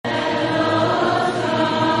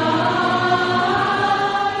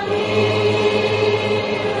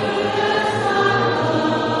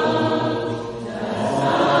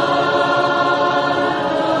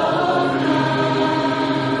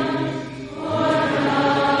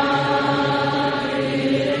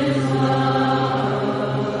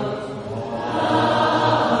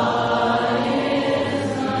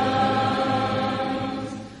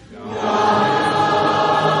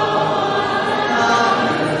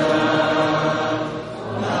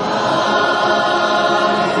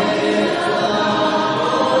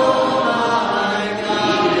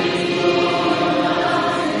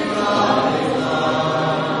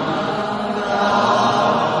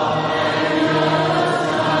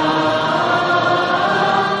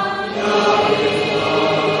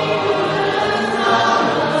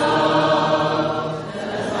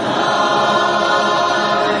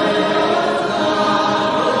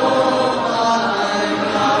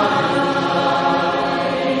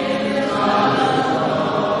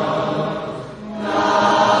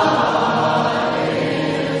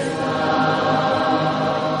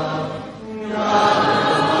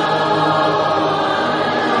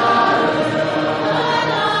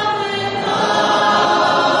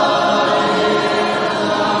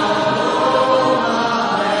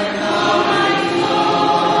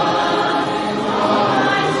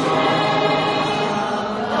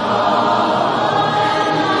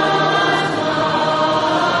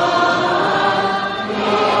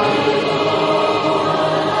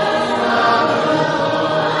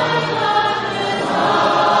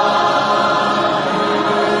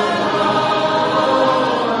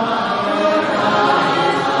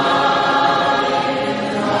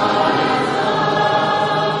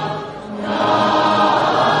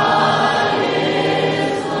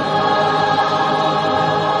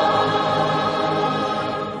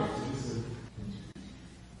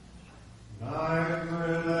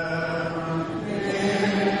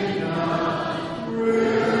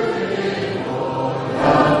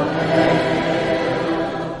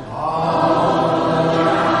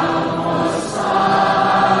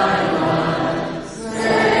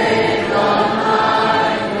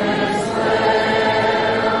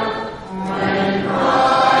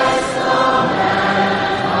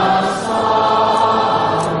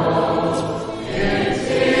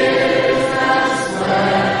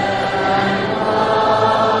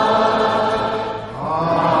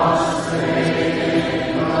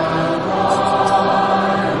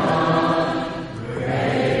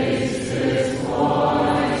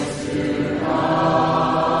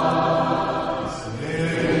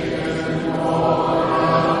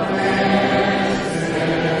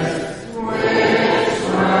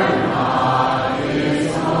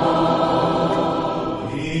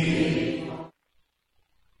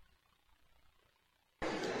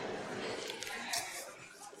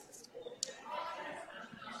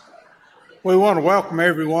We want to welcome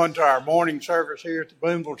everyone to our morning service here at the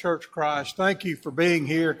Boonville Church of Christ. Thank you for being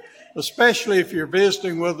here, especially if you're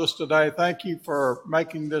visiting with us today. Thank you for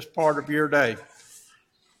making this part of your day.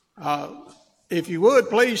 If you would,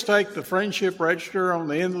 please take the friendship register on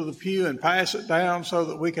the end of the pew and pass it down so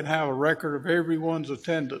that we can have a record of everyone's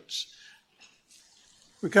attendance.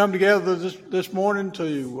 We come together this morning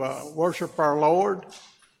to worship our Lord.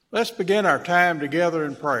 Let's begin our time together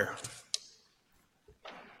in prayer.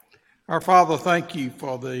 Our Father, thank you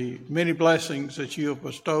for the many blessings that you have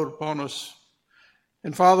bestowed upon us.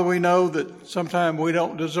 And Father, we know that sometimes we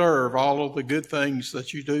don't deserve all of the good things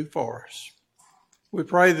that you do for us. We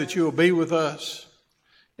pray that you will be with us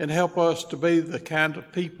and help us to be the kind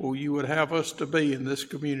of people you would have us to be in this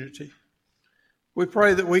community. We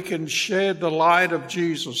pray that we can shed the light of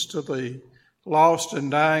Jesus to the lost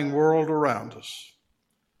and dying world around us.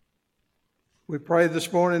 We pray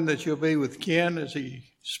this morning that you'll be with Ken as he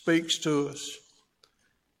speaks to us,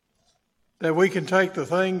 that we can take the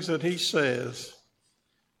things that he says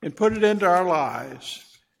and put it into our lives,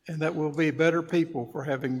 and that we'll be better people for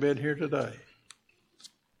having been here today.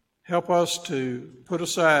 Help us to put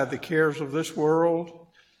aside the cares of this world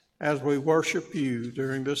as we worship you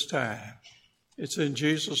during this time. It's in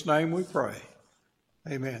Jesus' name we pray.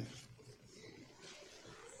 Amen.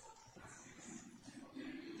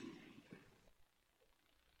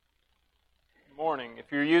 Morning.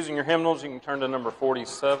 If you're using your hymnals, you can turn to number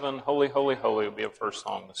 47. Holy, Holy, Holy will be our first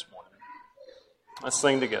song this morning. Let's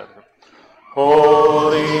sing together.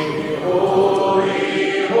 Holy,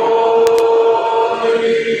 holy, holy,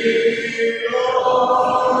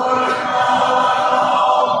 Lord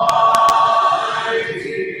Almighty,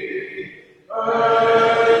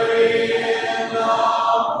 early in the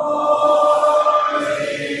morning,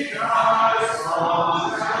 thy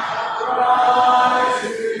song shall rise to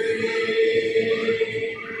thee.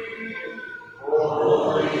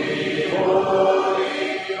 Holy,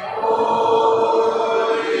 holy, holy,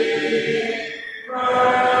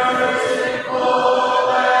 merciful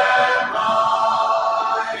and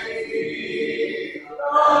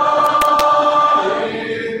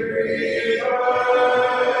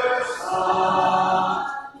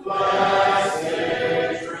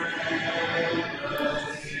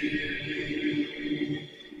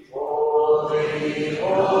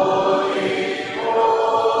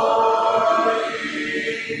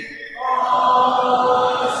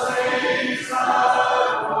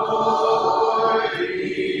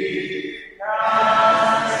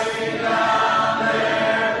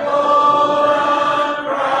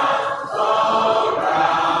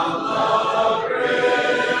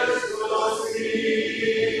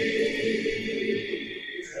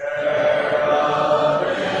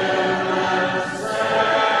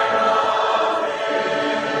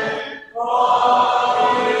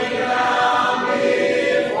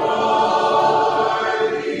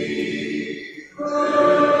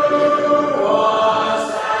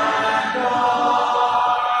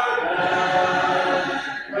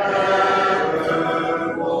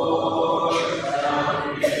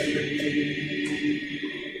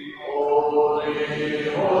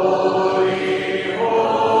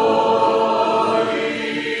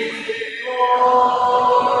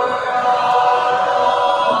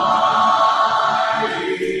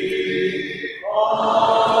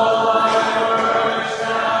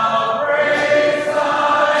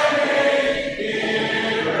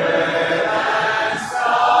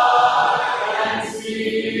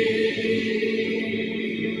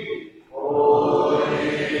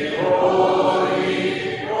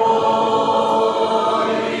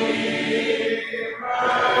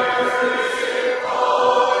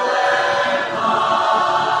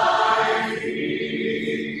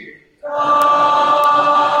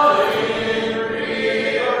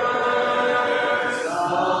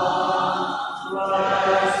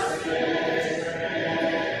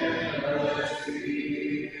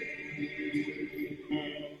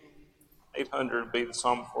 900 will be the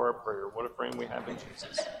psalm for our prayer. What a friend we have in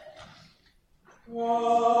Jesus.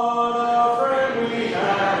 What a friend we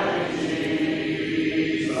have in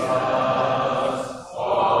Jesus.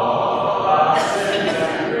 All our sins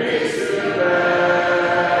and griefs to bear.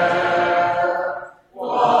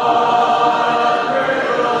 What a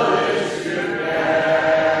privilege to carry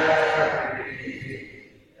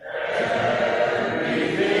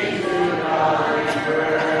everything to God in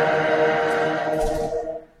prayer.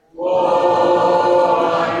 What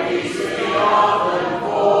peace we often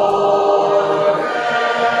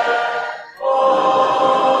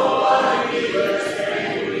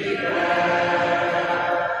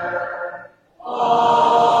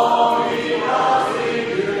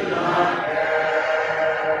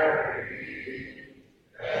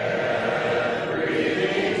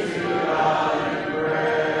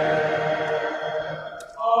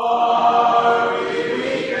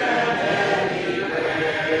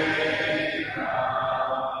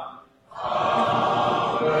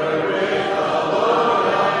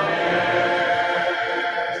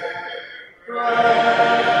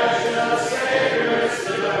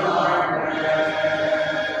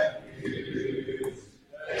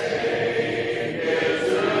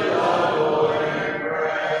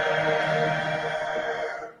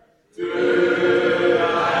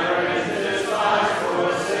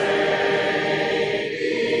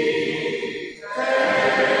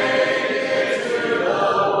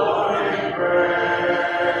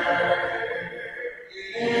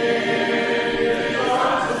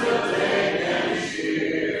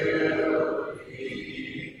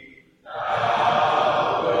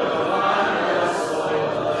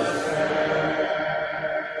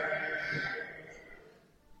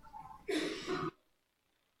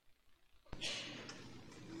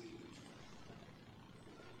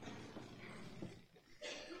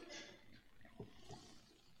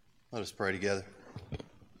Let us pray together.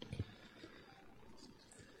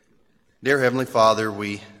 Dear Heavenly Father,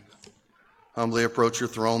 we humbly approach your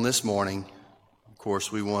throne this morning. Of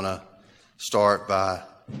course, we want to start by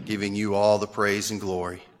giving you all the praise and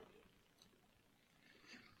glory.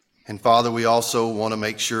 And Father, we also want to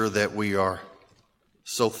make sure that we are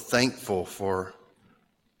so thankful for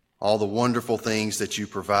all the wonderful things that you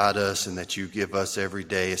provide us and that you give us every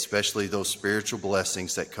day, especially those spiritual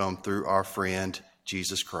blessings that come through our friend,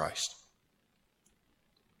 Jesus Christ.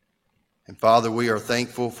 And Father, we are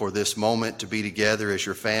thankful for this moment to be together as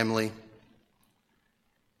your family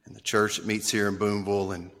and the church that meets here in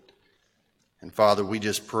Boonville. And Father, we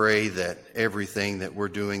just pray that everything that we're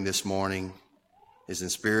doing this morning is in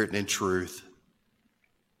spirit and in truth.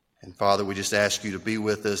 And Father, we just ask you to be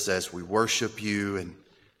with us as we worship you and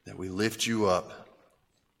that we lift you up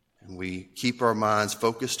and we keep our minds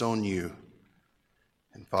focused on you.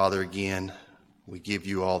 And Father, again, we give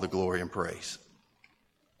you all the glory and praise.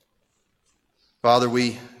 Father,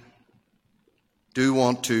 we do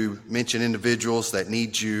want to mention individuals that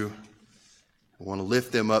need you. We want to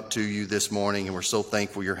lift them up to you this morning, and we're so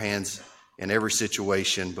thankful your hands in every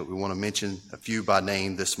situation, but we want to mention a few by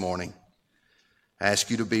name this morning. I ask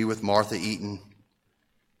you to be with Martha Eaton,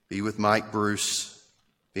 be with Mike Bruce,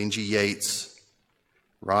 Benji Yates,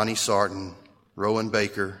 Ronnie Sarton, Rowan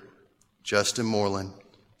Baker, Justin Moreland,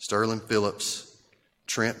 Sterling Phillips,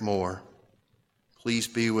 Trent Moore. Please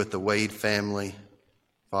be with the Wade family,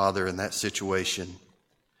 Father, in that situation.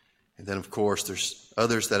 And then, of course, there's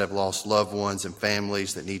others that have lost loved ones and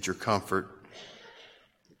families that need your comfort,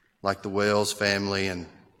 like the Wells family and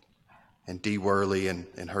Dee Worley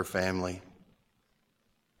and her family.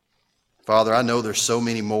 Father, I know there's so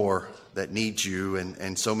many more that need you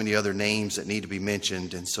and so many other names that need to be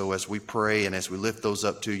mentioned. And so as we pray and as we lift those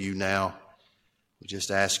up to you now, we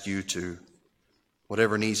just ask you to,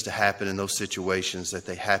 whatever needs to happen in those situations, that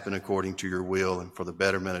they happen according to your will and for the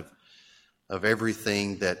betterment of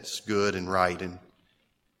everything that's good and right and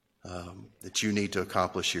that you need to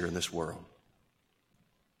accomplish here in this world.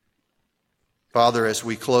 Father, as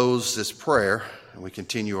we close this prayer and we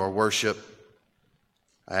continue our worship,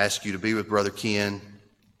 I ask you to be with Brother Ken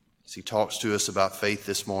as he talks to us about faith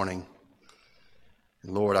this morning.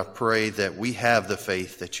 And Lord, I pray that we have the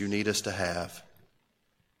faith that you need us to have.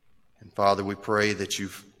 And Father, we pray that you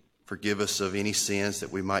forgive us of any sins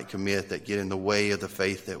that we might commit that get in the way of the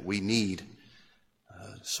faith that we need,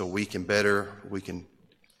 so we can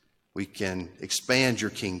expand your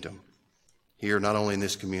kingdom here, not only in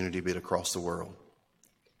this community, but across the world.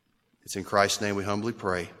 It's in Christ's name we humbly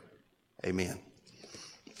pray. Amen.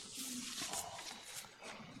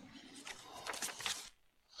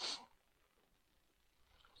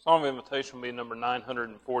 Song of invitation will be number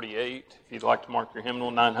 948. If you'd like to mark your hymnal,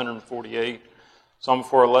 948. Song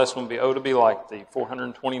before our lesson will be "Oh to Be Like Thee,"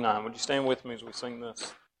 429. Would you stand with me as we sing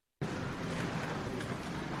this?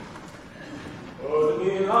 Oh, to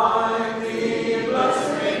be like thee,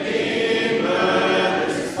 blessed Redeemer,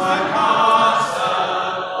 this is my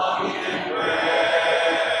constant longing and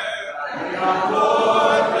prayer. Thy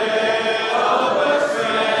Lord, fill all the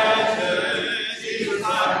treasures, Jesus,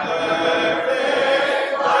 my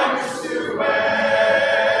perfect likeness to wear.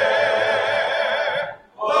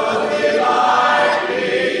 Oh, to be like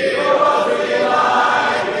thee, oh, to be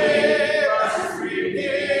like thee, blessed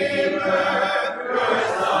Redeemer,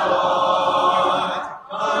 praise the Lord.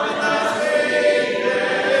 Come in thy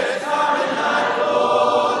sweetness, come in thy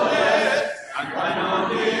fullness, and thine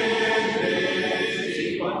own image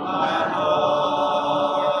deep on my heart.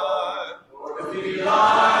 For to be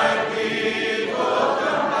like thee, full of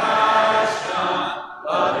compassion,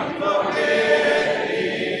 loving, forgiving,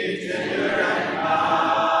 tender and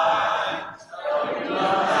kind, helping the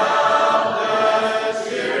helpless,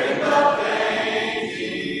 cheering the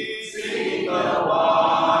fainting, singing the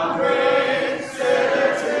wandering,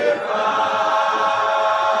 sinner to find.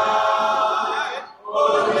 Oh,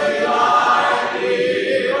 to be like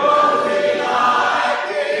thee, oh, to be like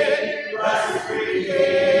thee, blessed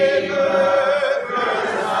Redeemer,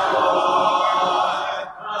 praise the Lord.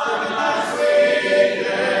 Come in thy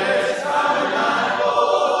sweetness, come in thy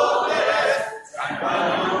fullness, and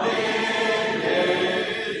thine own image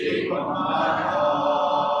deep on my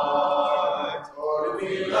heart. Oh, to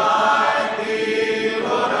be like thee,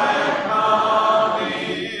 Lord, I am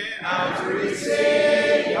coming, now to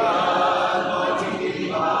receive the anointing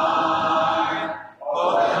divine.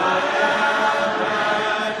 All that I am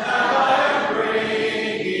and now I am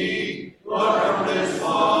bringing, Lord, from this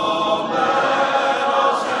moment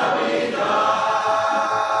all shall be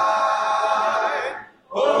thine.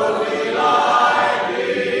 Oh, to be like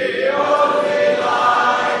thee, oh, to be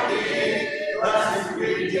like thee, blessed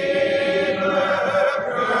Redeemer,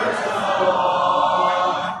 praise the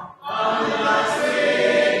Lord. Come in thy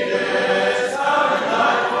sweetness, come in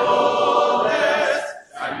thy fullness,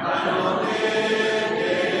 and thine own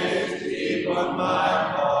image deep on my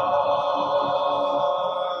heart.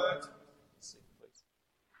 Sing, please.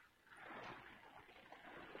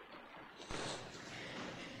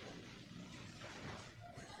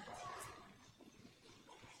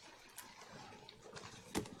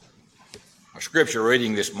 Our scripture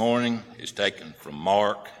reading this morning is taken from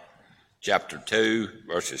Mark chapter 2,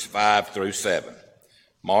 verses 5 through 7.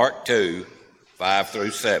 Mark 2, 5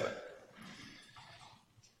 through 7.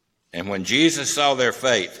 And when Jesus saw their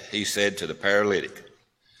faith, he said to the paralytic,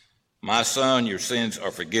 "My son, your sins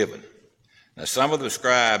are forgiven." Now some of the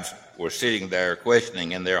scribes were sitting there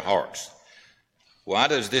questioning in their hearts, "Why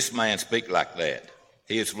does this man speak like that?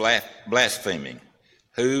 He is blaspheming.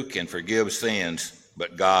 Who can forgive sins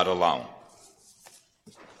but God alone?"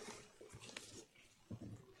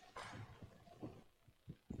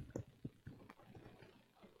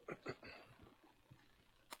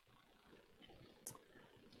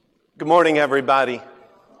 Good morning, everybody.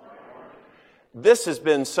 This has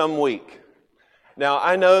been some week. Now,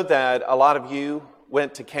 I know that a lot of you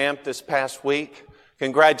went to camp this past week.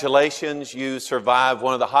 Congratulations, you survived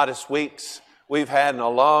one of the hottest weeks we've had in a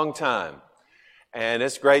long time. And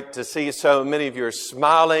it's great to see so many of your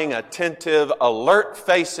smiling, attentive, alert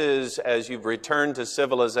faces as you've returned to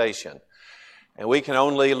civilization. And we can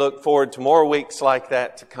only look forward to more weeks like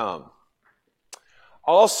that to come.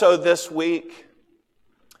 Also this week,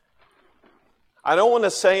 I don't want to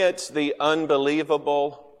say it's the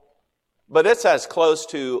unbelievable, but it's as close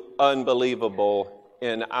to unbelievable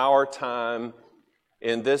in our time,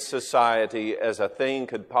 in this society, as a thing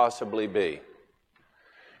could possibly be.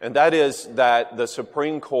 And that is that the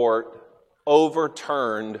Supreme Court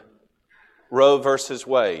overturned Roe versus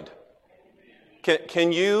Wade.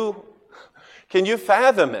 Can you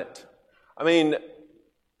fathom it? I mean,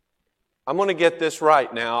 I'm going to get this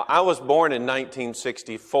right now. I was born in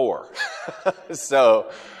 1964.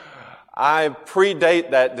 So I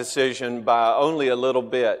predate that decision by only a little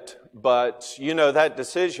bit. But, you know, that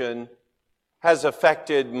decision has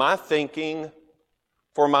affected my thinking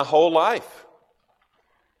for my whole life.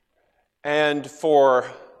 And for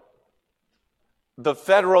the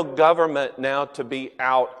federal government now to be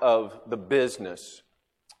out of the business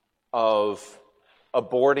of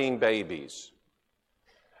aborting babies,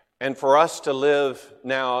 and for us to live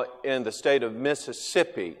now in the state of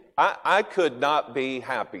Mississippi, I could not be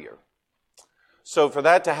happier. So for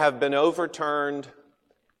that to have been overturned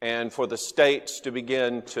and for the states to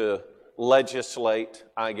begin to legislate,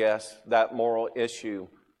 I guess, that moral issue,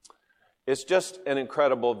 it's just an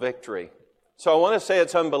incredible victory. So I want to say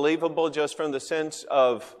it's unbelievable just from the sense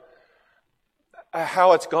of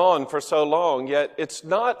how it's gone for so long, yet it's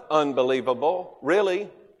not unbelievable, really.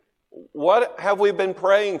 What have we been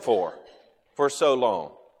praying for so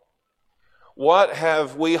long? What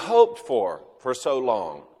have we hoped for so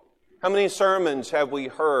long? How many sermons have we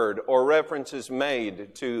heard or references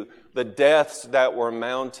made to the deaths that were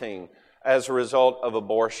mounting as a result of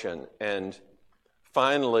abortion? And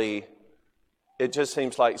finally, it just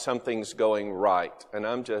seems like something's going right. And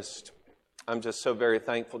I'm just so very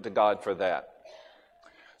thankful to God for that.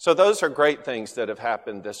 So those are great things that have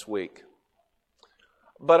happened this week.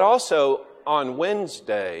 But also on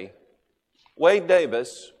Wednesday, Wade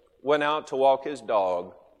Davis went out to walk his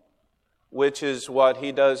dog, which is what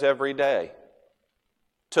he does every day.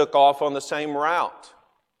 Took off on the same route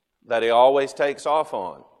that he always takes off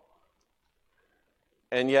on.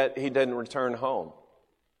 And yet he didn't return home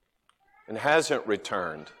and hasn't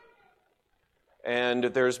returned. And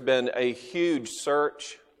there's been a huge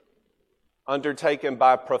search undertaken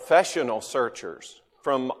by professional searchers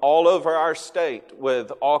from all over our state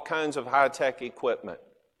with all kinds of high-tech equipment.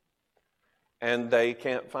 And they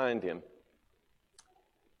can't find him.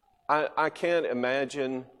 I can't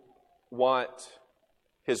imagine what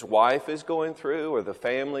his wife is going through or the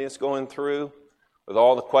family is going through with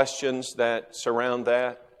all the questions that surround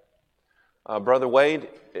that. Brother Wade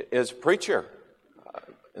is a preacher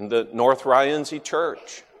in the North Rienzi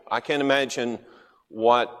Church. I can't imagine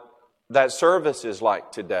what that service is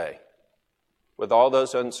like today with all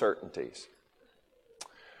those uncertainties.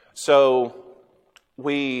 So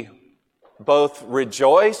we both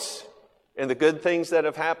rejoice in the good things that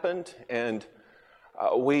have happened, and I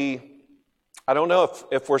don't know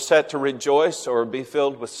if we're set to rejoice or be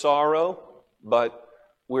filled with sorrow, but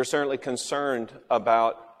we're certainly concerned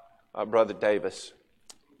about Brother Davis.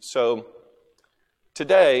 So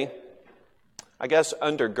today, I guess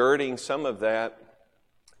undergirding some of that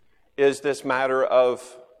is this matter of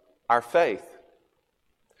our faith.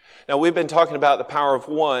 Now, we've been talking about the power of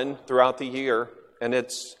one throughout the year, and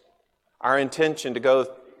it's our intention to go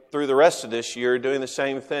through the rest of this year doing the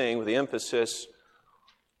same thing with the emphasis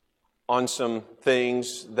on some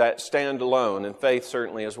things that stand alone, and faith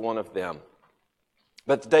certainly is one of them.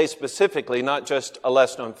 But today specifically, not just a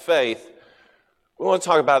lesson on faith, we want to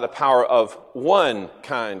talk about the power of one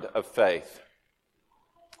kind of faith.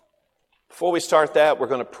 Before we start that, we're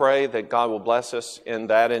going to pray that God will bless us in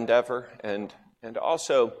that endeavor, and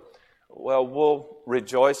also, we'll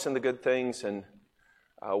rejoice in the good things, and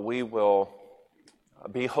we will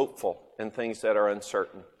be hopeful in things that are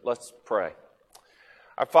uncertain. Let's pray.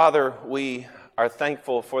 Our Father, we are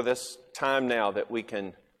thankful for this time now that we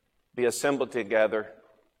can be assembled together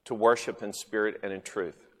to worship in spirit and in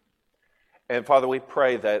truth. And Father, we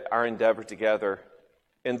pray that our endeavor together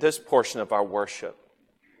in this portion of our worship,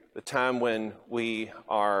 the time when we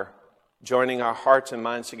are joining our hearts and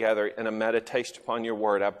minds together in a meditation upon your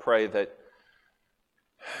word, I pray that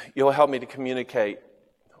you'll help me to communicate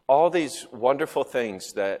all these wonderful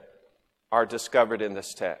things that are discovered in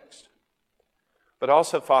this text. But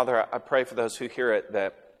also, Father, I pray for those who hear it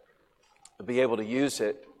that will be able to use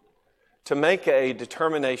it to make a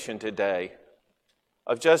determination today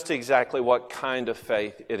of just exactly what kind of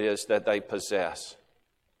faith it is that they possess.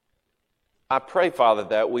 I pray, Father,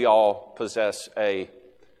 that we all possess a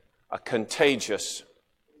contagious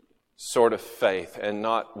sort of faith and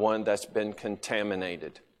not one that's been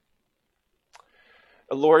contaminated.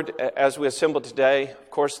 Lord, as we assemble today,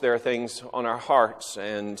 of course, there are things on our hearts,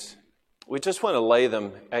 and we just want to lay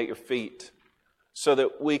them at your feet so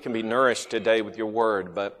that we can be nourished today with your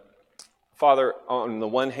word. But, Father, on the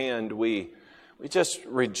one hand, we just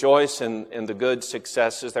rejoice in the good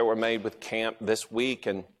successes that were made with camp this week,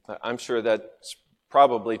 and I'm sure that's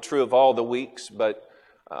probably true of all the weeks, but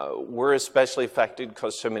we're especially affected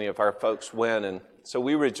because so many of our folks went, and so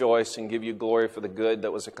we rejoice and give you glory for the good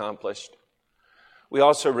that was accomplished. We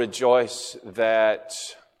also rejoice that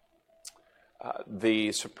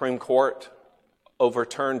the Supreme Court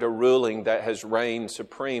overturned a ruling that has reigned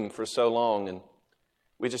supreme for so long. And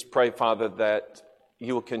we just pray, Father, that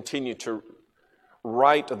you will continue to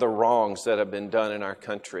right the wrongs that have been done in our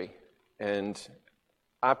country. And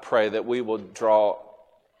I pray that we will draw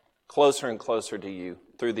closer and closer to you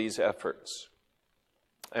through these efforts.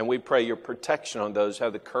 And we pray your protection on those who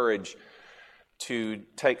have the courage to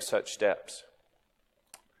take such steps.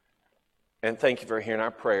 And thank you for hearing our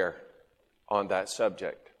prayer on that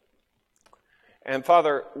subject. And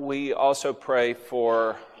Father, we also pray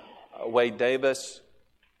for Wade Davis,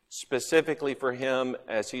 specifically for him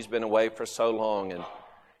as he's been away for so long. And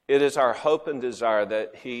it is our hope and desire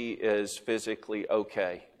that he is physically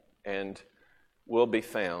okay. And will be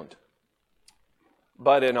found.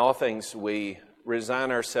 But in all things, we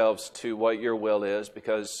resign ourselves to what your will is,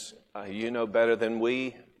 because you know better than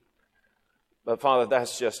we. But Father,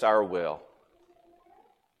 that's just our will.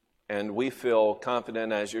 And we feel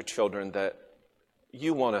confident as your children that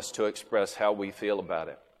you want us to express how we feel about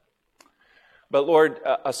it. But Lord,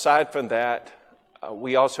 aside from that,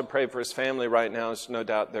 we also pray for his family right now. There's no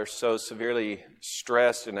doubt they're so severely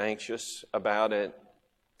stressed and anxious about it.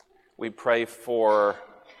 We pray for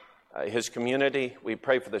his community. We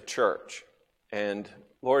pray for the church. And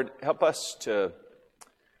Lord, help us to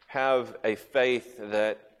have a faith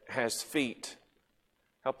that has feet.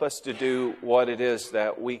 Help us to do what it is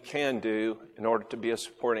that we can do in order to be a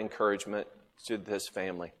support and encouragement to this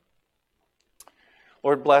family.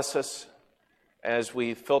 Lord, bless us as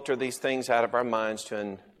we filter these things out of our minds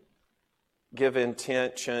and give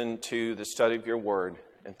intention to the study of your word.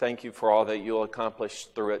 And thank you for all that you'll accomplish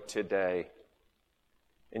through it today.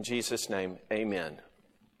 In Jesus' name, amen.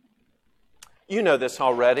 You know this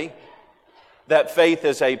already, that faith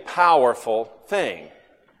is a powerful thing.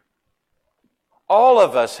 All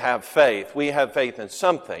of us have faith. We have faith in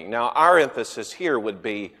something. Now, our emphasis here would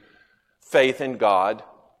be faith in God,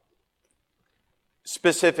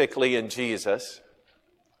 specifically in Jesus.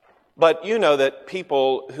 But you know that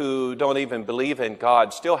people who don't even believe in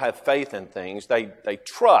God still have faith in things. They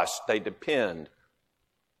trust, they depend.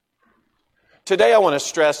 Today I want to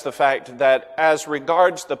stress the fact that as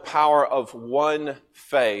regards the power of one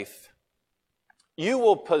faith, you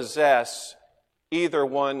will possess either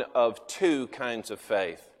one of two kinds of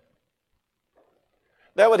faith.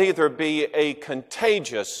 That would either be a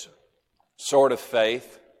contagious sort of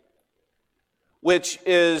faith, which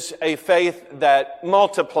is a faith that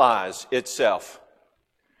multiplies itself.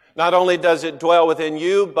 Not only does it dwell within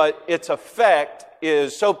you, but its effect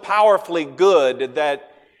is so powerfully good that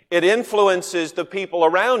it influences the people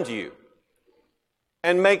around you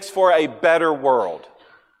and makes for a better world.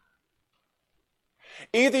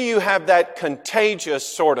 Either you have that contagious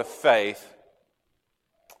sort of faith,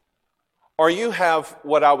 or you have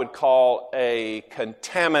what I would call a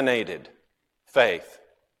contaminated faith.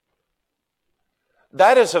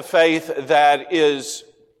 That is a faith that is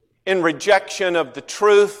in rejection of the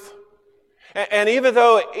truth. And even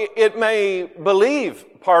though it may believe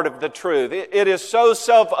part of the truth, it is so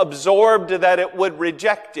self-absorbed that it would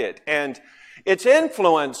reject it. And its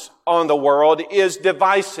influence on the world is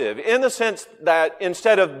divisive in the sense that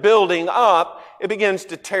instead of building up, it begins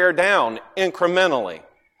to tear down incrementally.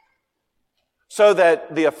 So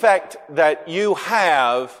that the effect that you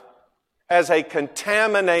have as a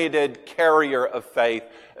contaminated carrier of faith,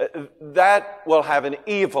 that will have an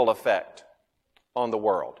evil effect on the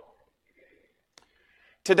world.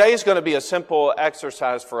 Today is going to be a simple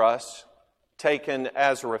exercise for us, taken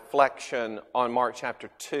as a reflection on Mark chapter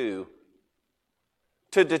 2,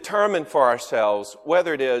 to determine for ourselves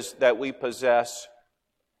whether it is that we possess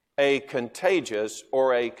a contagious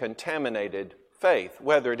or a contaminated faith,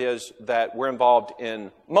 whether it is that we're involved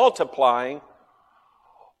in multiplying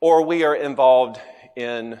or we are involved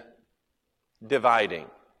in dividing.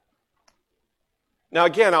 Now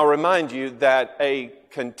again, I'll remind you that a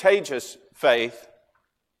contagious faith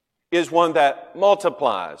is one that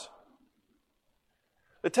multiplies.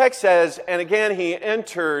 The text says, and again he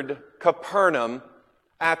entered Capernaum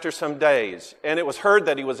after some days, and it was heard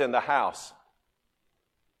that he was in the house.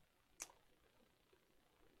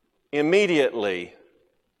 Immediately,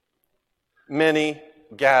 many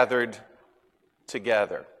gathered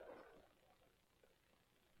together.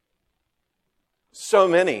 So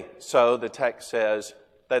many, so the text says,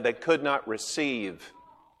 that they could not receive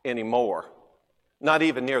anymore, not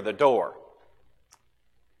even near the door.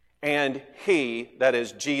 And he, that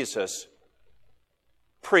is Jesus,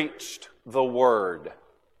 preached the word.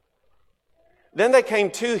 Then they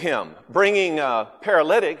came to him, bringing a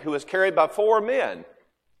paralytic who was carried by 4 men.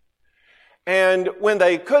 And when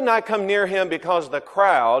they could not come near him because of the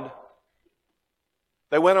crowd,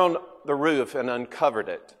 they went on the roof and uncovered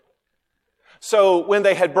it. So when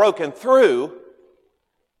they had broken through,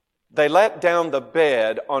 they let down the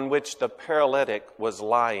bed on which the paralytic was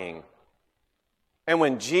lying. And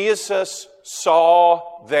when Jesus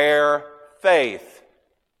saw their faith,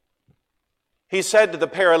 he said to the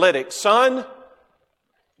paralytic, "Son,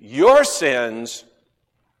 your sins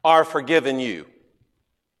are forgiven you."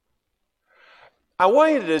 I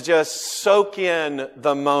want you to just soak in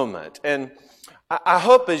the moment. And I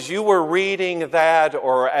hope as you were reading that,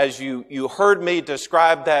 or as you heard me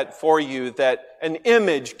describe that for you, that an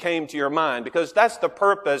image came to your mind, because that's the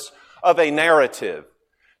purpose of a narrative,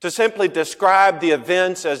 to simply describe the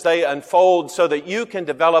events as they unfold so that you can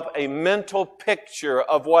develop a mental picture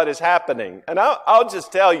of what is happening. And I'll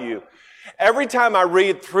just tell you, every time I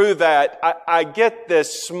read through that, I get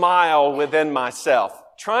this smile within myself,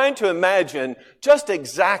 trying to imagine just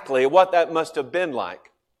exactly what that must have been like.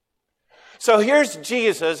 So here's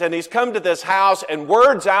Jesus, and he's come to this house, and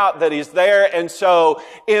word's out that he's there, and so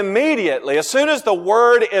immediately, as soon as the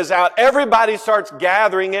word is out, everybody starts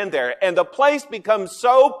gathering in there, and the place becomes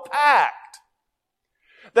so packed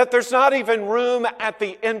that there's not even room at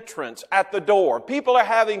the entrance, at the door. People are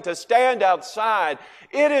having to stand outside.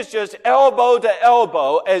 It is just elbow to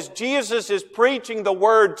elbow as Jesus is preaching the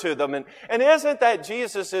word to them. And isn't that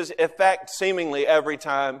Jesus' effect seemingly every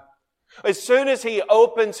time? As soon as he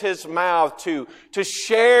opens his mouth to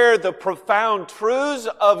share the profound truths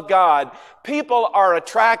of God, people are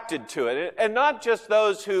attracted to it. And not just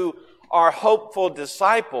those who are hopeful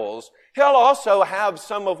disciples. He'll also have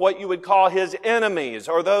some of what you would call his enemies,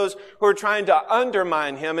 or those who are trying to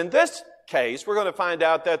undermine him. In this case, we're going to find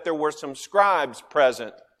out that there were some scribes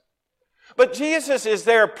present. But Jesus is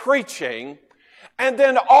there preaching, and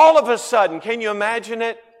then all of a sudden, can you imagine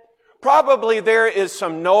it? Probably there is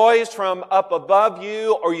some noise from up above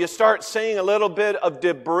you, or you start seeing a little bit of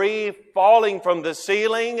debris falling from the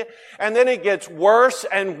ceiling, and then it gets worse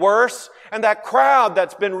and worse, and that crowd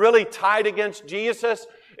that's been really tight against Jesus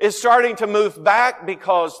is starting to move back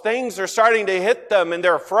because things are starting to hit them, and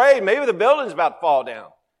they're afraid maybe the building's about to fall down.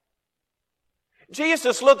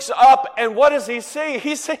 Jesus looks up, and what does he see?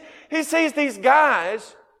 He sees these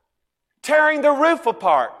guys tearing the roof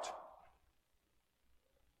apart.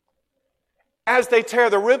 As they tear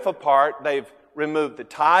the roof apart, they've removed the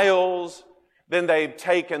tiles, then they've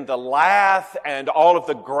taken the lath and all of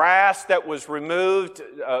the grass that was removed,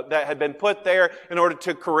 that had been put there in order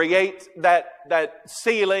to create that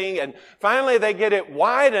ceiling. And finally they get it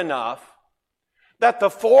wide enough that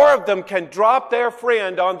the four of them can drop their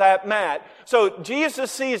friend on that mat. So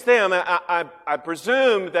Jesus sees them. I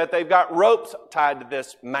presume that they've got ropes tied to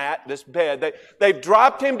this mat, this bed. They've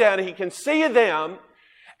dropped him down. He can see them.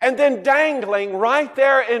 And then dangling right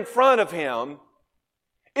there in front of him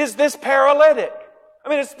is this paralytic. I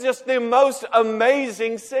mean, it's just the most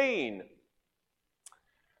amazing scene.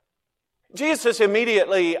 Jesus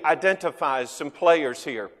immediately identifies some players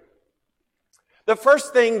here. The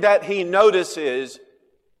first thing that he notices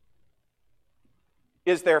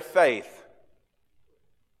is their faith.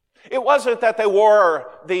 It wasn't that they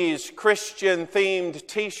wore these Christian-themed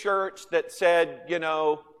t-shirts that said,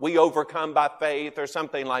 we overcome by faith or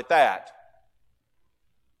something like that.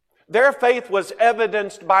 Their faith was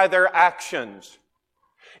evidenced by their actions.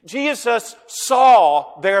 Jesus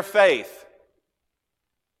saw their faith.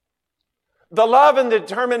 The love and the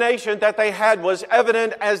determination that they had was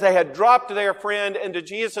evident as they had dropped their friend into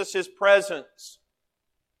Jesus' presence.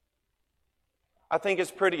 I think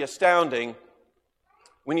it's pretty astounding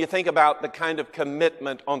when you think about the kind of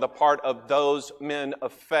commitment on the part of those men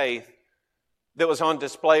of faith that was on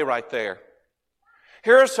display right there.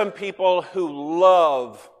 Here are some people who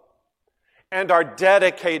love and are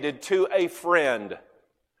dedicated to a friend,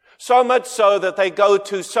 so much so that they go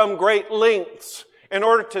to some great lengths in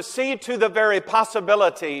order to see to the very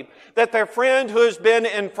possibility that their friend who has been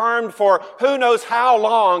infirmed for who knows how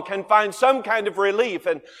long can find some kind of relief.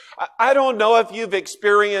 And I don't know if you've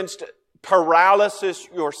experienced paralysis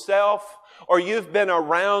yourself, or you've been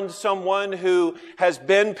around someone who has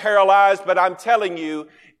been paralyzed, but I'm telling you,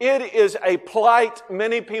 it is a plight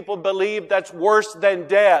many people believe that's worse than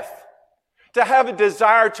death. To have a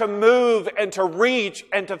desire to move and to reach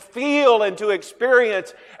and to feel and to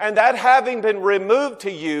experience, and that having been removed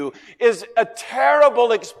to you is a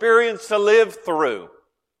terrible experience to live through.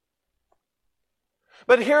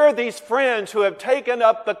 But here are these friends who have taken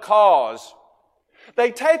up the cause.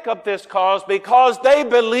 They take up this cause because they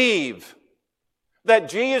believe that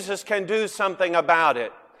Jesus can do something about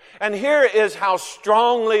it. And here is how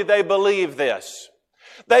strongly they believe this.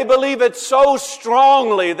 They believe it so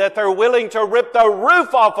strongly that they're willing to rip the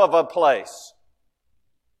roof off of a place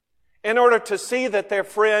in order to see that their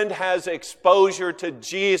friend has exposure to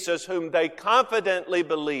Jesus, whom they confidently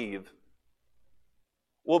believe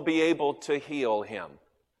will be able to heal him.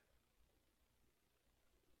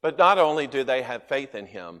 But not only do they have faith in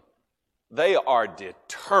him, they are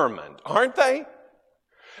determined, aren't they?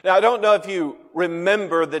 Now, I don't know if you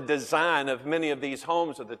remember the design of many of these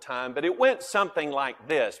homes at the time, but it went something like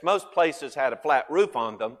this. Most places had a flat roof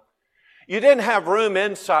on them. You didn't have room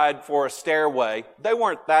inside for a stairway. They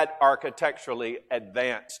weren't that architecturally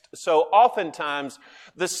advanced. So oftentimes,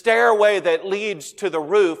 the stairway that leads to the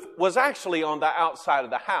roof was actually on the outside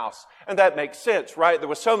of the house. And that makes sense, right? There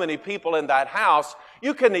were so many people in that house,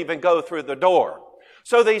 you couldn't even go through the door.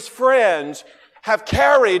 So these friends have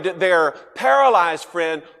carried their paralyzed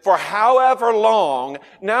friend for however long.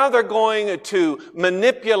 Now they're going to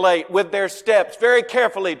manipulate with their steps very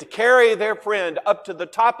carefully to carry their friend up to the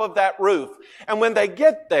top of that roof. And when they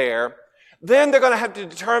get there, then they're going to have to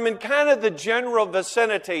determine kind of the general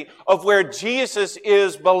vicinity of where Jesus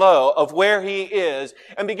is below, of where he is,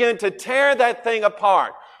 and begin to tear that thing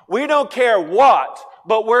apart. We don't care what,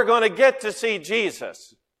 but we're going to get to see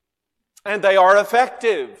Jesus. And they are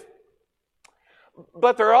effective.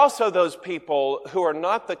 But there are also those people who are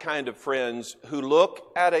not the kind of friends who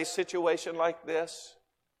look at a situation like this.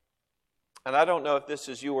 And I don't know if this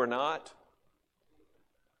is you or not.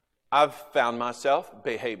 I've found myself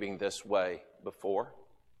behaving this way before.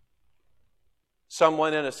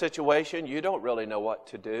 Someone in a situation, you don't really know what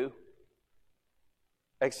to do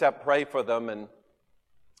except pray for them, and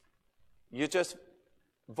you just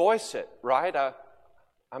voice it, right?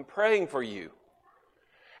 I'm praying for you.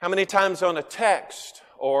 How many times on a text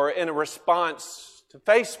or in a response to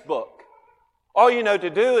Facebook, all you know to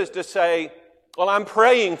do is to say, well, I'm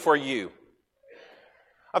praying for you.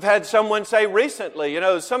 I've had someone say recently,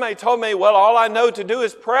 somebody told me, well, all I know to do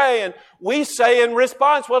is pray. And we say in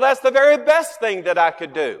response, well, that's the very best thing that I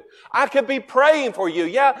could do. I could be praying for you.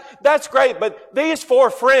 Yeah, that's great. But these four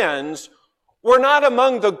friends were not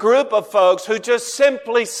among the group of folks who just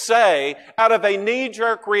simply say, out of a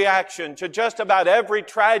knee-jerk reaction to just about every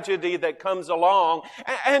tragedy that comes along,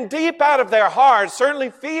 and deep out of their hearts,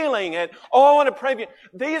 certainly feeling it, oh, I want to pray for you.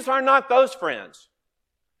 These are not those friends.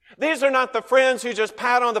 These are not the friends who just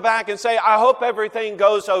pat on the back and say, I hope everything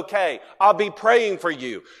goes okay. I'll be praying for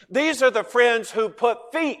you. These are the friends who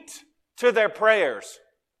put feet to their prayers.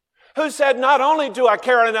 Who said, not only do I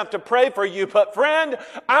care enough to pray for you, but friend,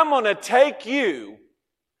 I'm going to take you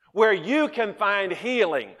where you can find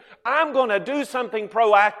healing. I'm going to do something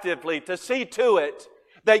proactively to see to it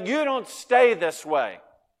that you don't stay this way.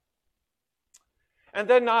 And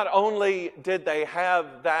then not only did they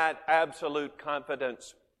have that absolute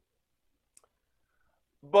confidence,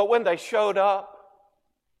 but when they showed up,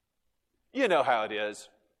 you know how it is.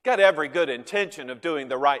 Got every good intention of doing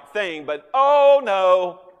the right thing, but oh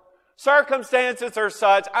no, circumstances are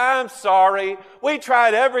such, I'm sorry. We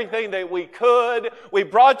tried everything that we could. We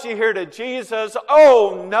brought you here to Jesus.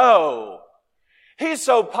 Oh no. He's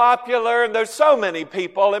so popular and there's so many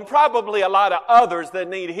people and probably a lot of others that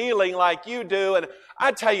need healing like you do. And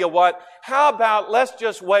I tell you what, how about let's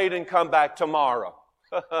just wait and come back tomorrow?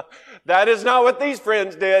 That is not what these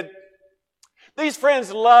friends did. These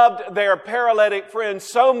friends loved their paralytic friend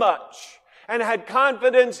so much and had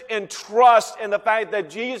confidence and trust in the fact that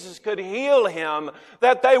Jesus could heal him,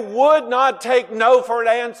 that they would not take no for an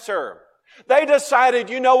answer. They decided,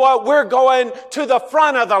 you know what, we're going to the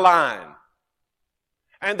front of the line.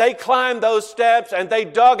 And they climbed those steps and they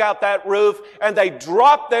dug out that roof and they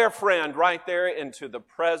dropped their friend right there into the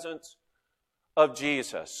presence of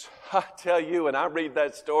Jesus. I tell you, when I read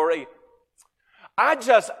that story, I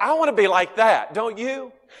want to be like that, don't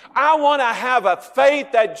you? I want to have a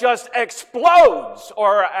faith that just explodes,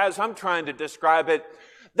 or as I'm trying to describe it,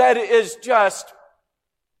 that it is just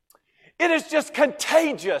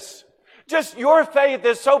contagious. Just your faith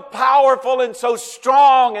is so powerful and so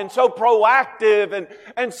strong and so proactive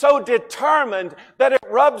and so determined that it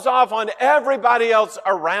rubs off on everybody else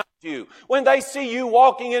around you. When they see you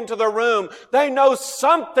walking into the room, they know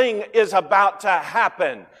something is about to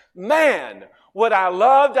happen. Man, would I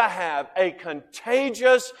love to have a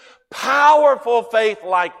contagious, powerful faith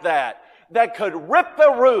like that could rip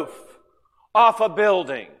the roof off a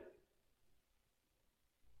building.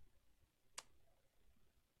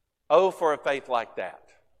 Oh, for a faith like that.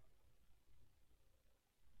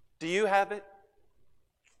 Do you have it?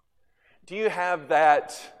 Do you have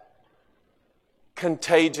that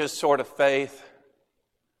contagious sort of faith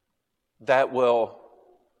that will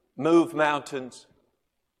move mountains?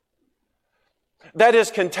 That is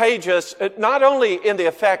contagious, not only in the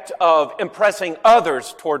effect of impressing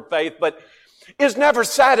others toward faith, but is never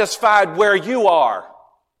satisfied where you are.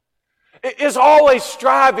 Is always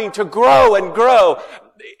striving to grow and grow.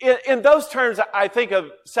 In those terms, I think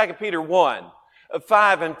of 2 Peter 1,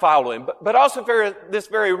 5 and following. But also for this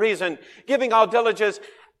very reason, giving all diligence,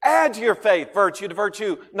 add to your faith virtue, to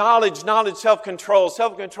virtue knowledge, self-control,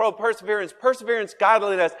 perseverance,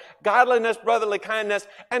 godliness, brotherly kindness,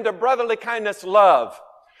 and to brotherly kindness, love.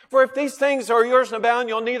 For if these things are yours and abound,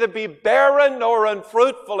 you'll neither be barren nor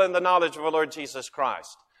unfruitful in the knowledge of our Lord Jesus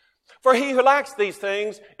Christ. For he who lacks these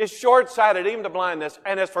things is short-sighted even to blindness,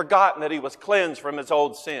 and has forgotten that he was cleansed from his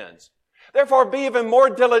old sins. Therefore be even more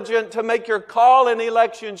diligent to make your call and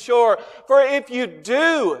election sure. For if you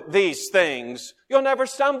do these things, you'll never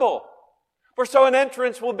stumble. For so an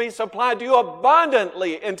entrance will be supplied to you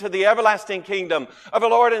abundantly into the everlasting kingdom of our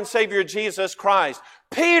Lord and Savior Jesus Christ.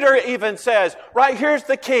 Peter even says, right here's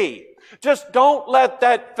the key. Just don't let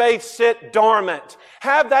that faith sit dormant.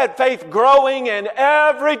 Have that faith growing in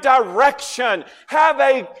every direction. Have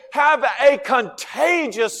a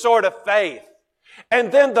contagious sort of faith.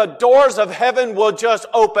 And then the doors of heaven will just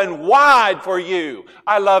open wide for you.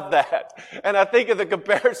 I love that. And I think of the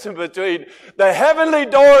comparison between the heavenly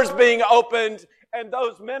doors being opened and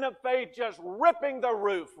those men of faith just ripping the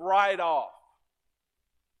roof right off.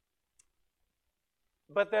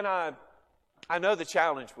 But then I know the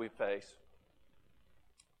challenge we face.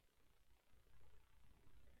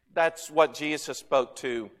 That's what Jesus spoke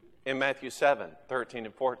to in Matthew 7, 13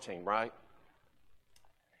 and 14, right?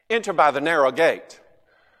 Enter by the narrow gate.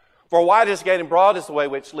 For wide is the gate and broad is the way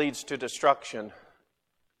which leads to destruction.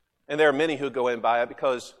 And there are many who go in by it,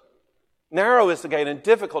 because narrow is the gate and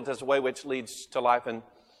difficult is the way which leads to life, and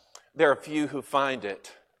there are few who find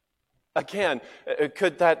it. Again,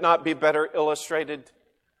 could that not be better illustrated?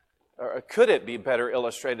 Or could it be better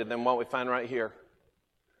illustrated than what we find right here?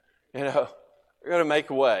 You know, we're going to make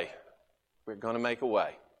a way. We're going to make a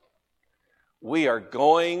way. We are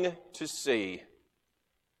going to see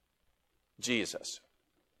Jesus.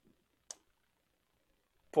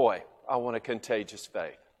 Boy, I want a contagious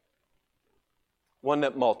faith. One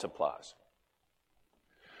that multiplies.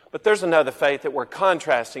 But there's another faith that we're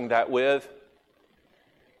contrasting that with.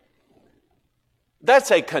 That's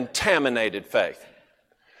a contaminated faith.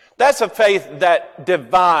 That's a faith that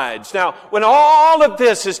divides. Now, when all of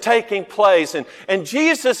this is taking place, and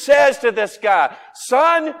Jesus says to this guy,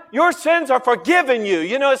 son, your sins are forgiven you.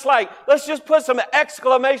 You know, it's like, let's just put some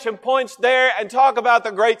exclamation points there and talk about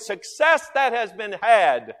the great success that has been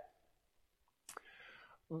had.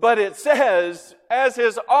 But it says, as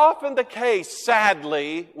is often the case,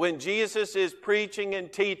 sadly, when Jesus is preaching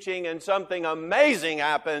and teaching and something amazing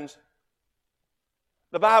happens,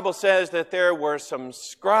 the Bible says that there were some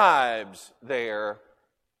scribes there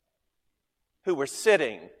who were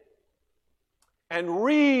sitting and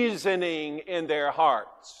reasoning in their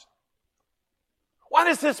hearts. Why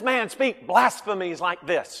does this man speak blasphemies like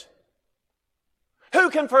this? Who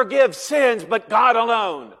can forgive sins but God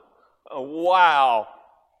alone? Oh, wow.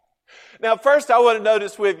 Now, first I want to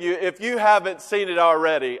notice with you, if you haven't seen it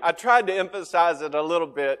already, I tried to emphasize it a little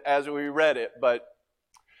bit as we read it, but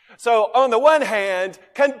so, on the one hand,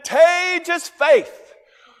 contagious faith.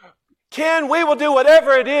 Ken, we will do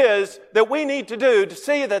whatever it is that we need to do to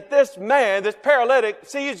see that this man, this paralytic,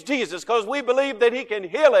 sees Jesus, because we believe that he can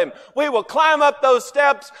heal him. We will climb up those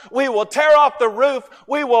steps. We will tear off the roof.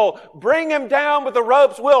 We will bring him down with the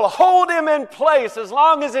ropes. We'll hold him in place as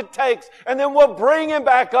long as it takes, and then we'll bring him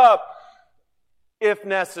back up if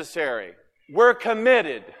necessary. We're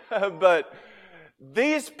committed. But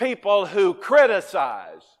these people who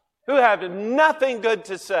criticize, who have nothing good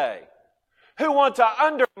to say, who want to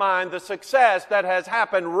undermine the success that has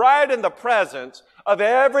happened right in the presence of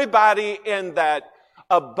everybody in that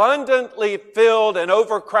abundantly filled and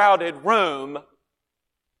overcrowded room,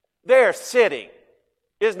 they're sitting.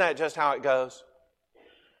 Isn't that just how it goes?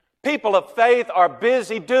 People of faith are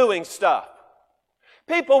busy doing stuff.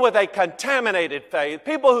 People with a contaminated faith,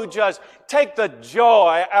 people who just take the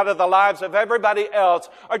joy out of the lives of everybody else,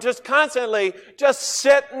 are just constantly just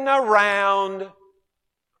sitting around,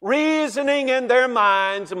 reasoning in their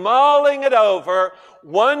minds, mulling it over,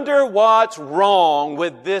 wonder what's wrong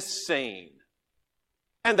with this scene.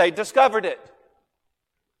 And they discovered it.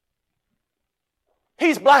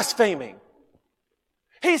 He's blaspheming.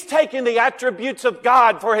 He's taking the attributes of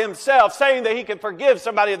God for himself, saying that he can forgive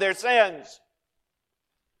somebody of their sins.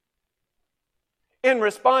 In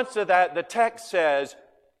response to that, the text says,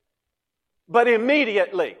 but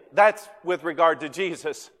immediately, that's with regard to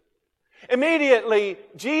Jesus, immediately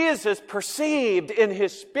Jesus perceived in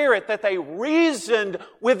his spirit that they reasoned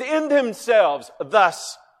within themselves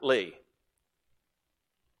thusly.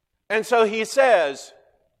 And so he says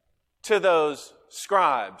to those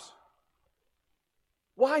scribes,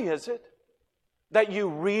 why is it that you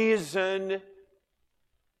reason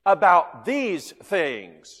about these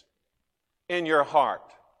things in your heart?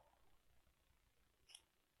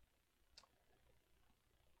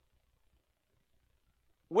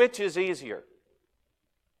 Which is easier?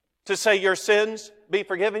 To say your sins be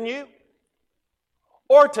forgiven you?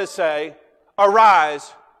 or to say,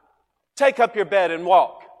 arise, take up your bed and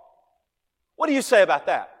walk. What do you say about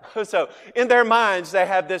that? So in their minds, they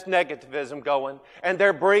have this negativism going, and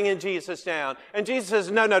they're bringing Jesus down. And Jesus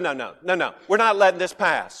says, no, we're not letting this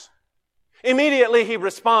pass. Immediately he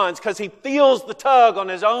responds because he feels the tug on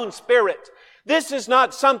his own spirit. This is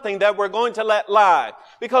not something that we're going to let lie,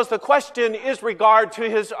 because the question is regard to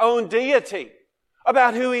his own deity,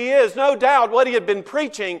 about who he is. No doubt what he had been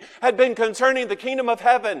preaching had been concerning the kingdom of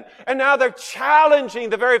heaven, and now they're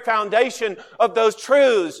challenging the very foundation of those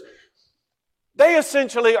truths. They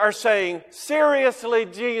essentially are saying, seriously,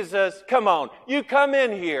 Jesus, come on, you come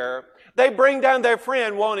in here. They bring down their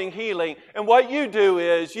friend wanting healing, and what you do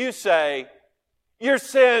is you say, your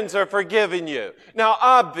sins are forgiven you. Now,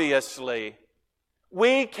 obviously,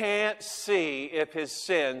 we can't see if his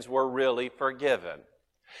sins were really forgiven.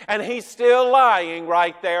 And he's still lying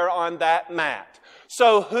right there on that mat.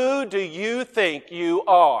 So who do you think you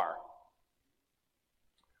are?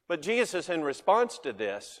 But Jesus, in response to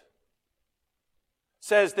this,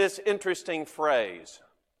 says this interesting phrase,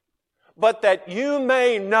 but that you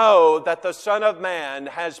may know that the Son of Man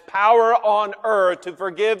has power on earth to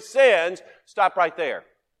forgive sins. Stop right there.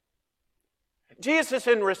 Jesus,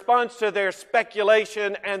 in response to their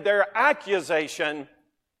speculation and their accusation,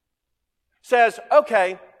 says,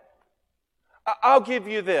 okay, I'll give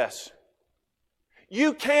you this.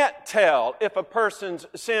 You can't tell if a person's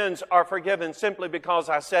sins are forgiven simply because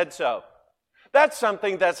I said so. That's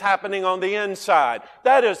something that's happening on the inside.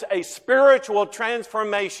 That is a spiritual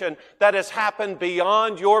transformation that has happened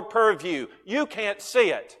beyond your purview. You can't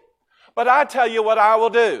see it. But I tell you what I will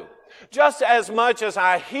do. Just as much as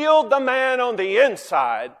I healed the man on the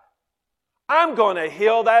inside, I'm going to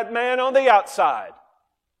heal that man on the outside.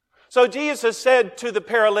 So Jesus said to the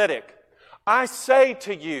paralytic, I say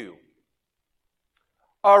to you,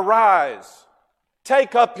 arise,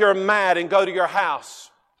 take up your mat and go to your house.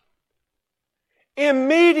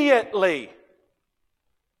 Immediately,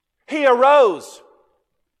 he arose,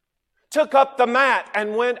 took up the mat,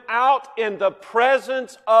 and went out in the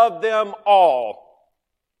presence of them all,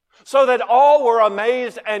 so that all were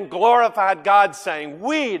amazed and glorified God, saying,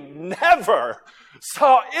 we never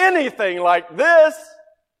saw anything like this.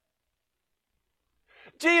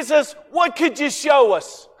 Jesus, what could you show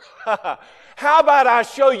us? How about I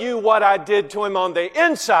show you what I did to him on the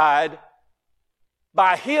inside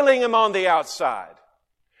by healing him on the outside?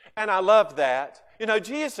 And I love that. You know,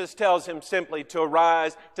 Jesus tells him simply to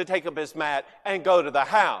arise, to take up his mat, and go to the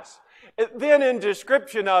house. Then in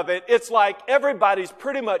description of it, it's like everybody's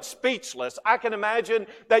pretty much speechless. I can imagine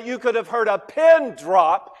that you could have heard a pin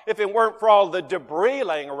drop if it weren't for all the debris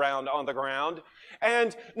laying around on the ground.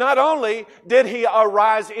 And not only did he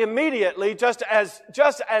arise immediately, just as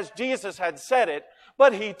Jesus had said it,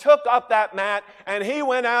 but he took up that mat and he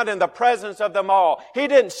went out in the presence of them all. He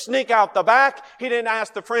didn't sneak out the back. He didn't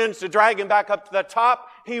ask the friends to drag him back up to the top.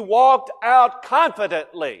 He walked out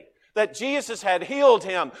confidently that Jesus had healed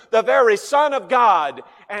him, the very Son of God,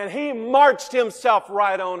 and he marched himself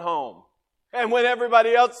right on home. And when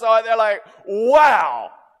everybody else saw it, they're like,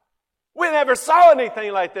 wow, we never saw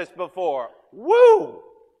anything like this before. Woo!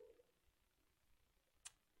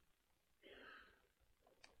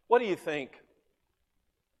 What do you think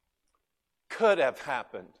could have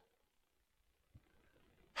happened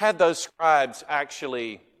had those scribes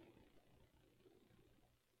actually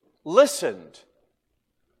listened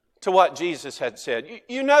to what Jesus had said?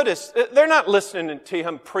 You notice, they're not listening to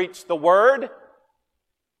him preach the word.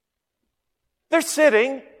 They're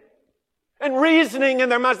sitting and reasoning in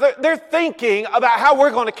their minds. They're thinking about how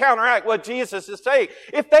we're going to counteract what Jesus is saying.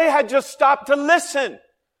 If they had just stopped to listen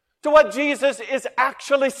to what Jesus is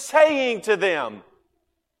actually saying to them,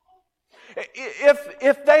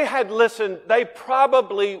 if they had listened, they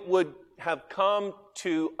probably would have come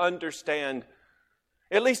to understand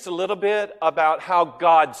at least a little bit about how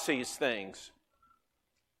God sees things.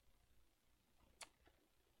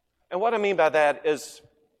 And what I mean by that is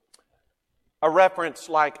a reference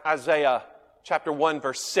like Isaiah chapter 1,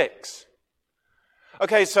 verse 6.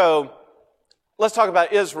 Okay, so let's talk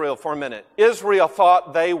about Israel for a minute. Israel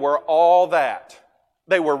thought they were all that.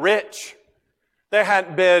 They were rich. They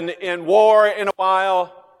hadn't been in war in a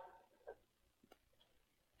while.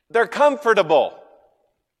 They're comfortable.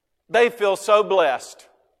 They feel so blessed.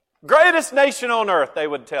 Greatest nation on earth, they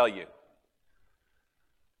would tell you.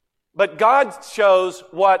 But God shows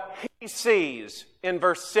what He sees in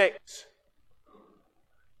verse 6.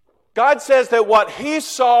 God says that what He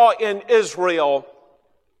saw in Israel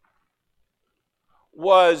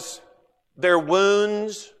was their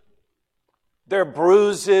wounds, their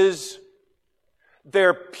bruises,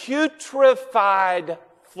 their putrefied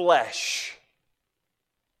flesh.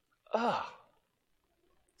 Ugh.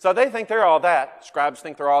 So they think they're all that. Scribes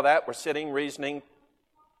think they're all that. We're sitting, reasoning.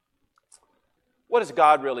 What does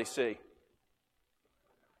God really see?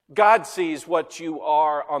 God sees what you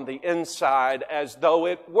are on the inside as though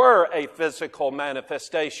it were a physical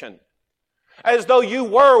manifestation. As though you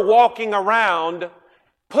were walking around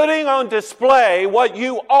putting on display what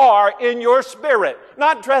you are in your spirit.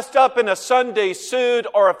 Not dressed up in a Sunday suit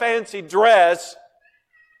or a fancy dress,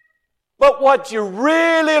 but what you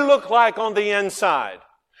really look like on the inside.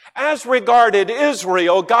 As regarded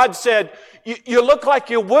Israel, God said, you look like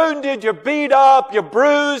you're wounded, you're beat up, you're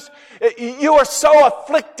bruised. You are so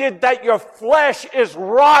afflicted that your flesh is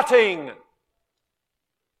rotting.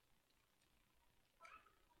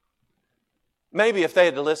 Maybe if they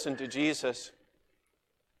had listened to Jesus,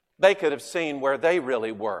 they could have seen where they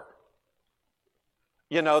really were.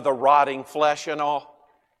 You know, the rotting flesh and all.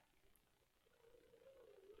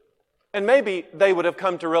 And maybe they would have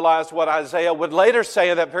come to realize what Isaiah would later say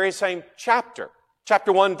in that very same chapter.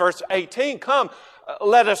 Chapter 1, verse 18. Come,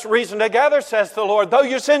 let us reason together, says the Lord. Though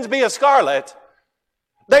your sins be as scarlet,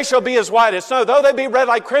 they shall be as white as snow. Though they be red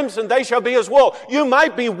like crimson, they shall be as wool. You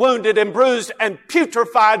might be wounded and bruised and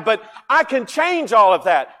putrefied, but I can change all of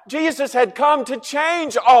that. Jesus had come to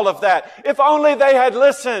change all of that. If only they had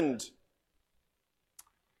listened.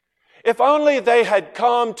 If only they had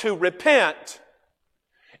come to repent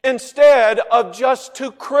instead of just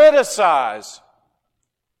to criticize.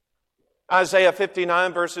 Isaiah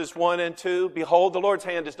 59 verses 1 and 2, Behold, the Lord's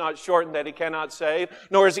hand is not shortened that he cannot save,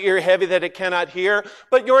 nor is his ear heavy that it cannot hear,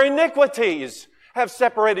 but your iniquities have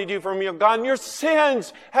separated you from your God, and your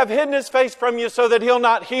sins have hidden his face from you so that he'll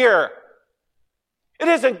not hear. It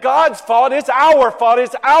isn't God's fault, it's our fault,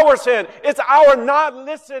 it's our sin, it's our not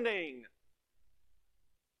listening.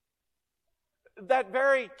 That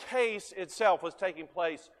very case itself was taking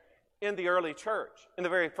place in the early church, in the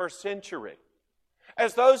very first century.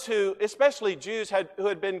 As those who, especially Jews, who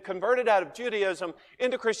had been converted out of Judaism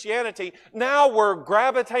into Christianity, now were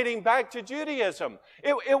gravitating back to Judaism.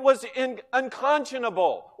 It was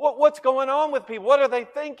unconscionable. What's going on with people? What are they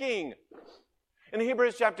thinking? In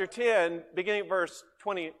Hebrews chapter 10, beginning at verse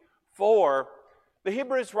 24, the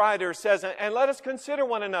Hebrews writer says, And let us consider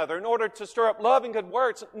one another in order to stir up love and good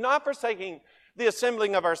works, not forsaking the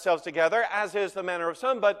assembling of ourselves together, as is the manner of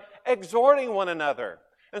some, but exhorting one another.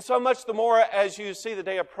 And so much the more as you see the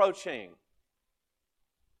day approaching.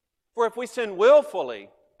 For if we sin willfully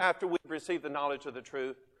after we've received the knowledge of the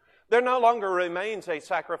truth, there no longer remains a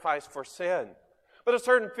sacrifice for sin, but a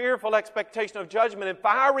certain fearful expectation of judgment and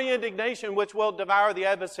fiery indignation which will devour the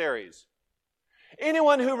adversaries.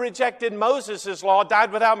 Anyone who rejected Moses' law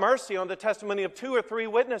died without mercy on the testimony of 2 or 3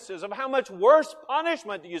 witnesses. Of how much worse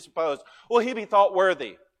punishment do you suppose will he be thought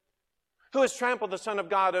worthy? Who has trampled the Son of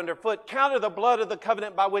God underfoot, counted the blood of the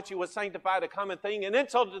covenant by which he was sanctified a common thing, and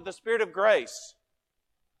insulted the Spirit of grace.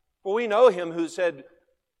 For we know him who said,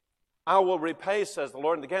 I will repay, says the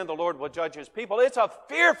Lord, and again the Lord will judge his people. It's a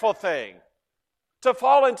fearful thing to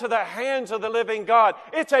fall into the hands of the living God.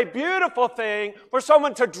 It's a beautiful thing for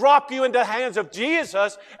someone to drop you into the hands of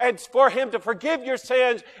Jesus and for him to forgive your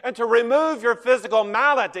sins and to remove your physical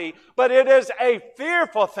malady. But it is a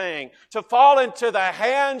fearful thing to fall into the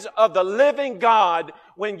hands of the living God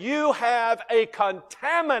when you have a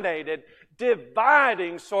contaminated,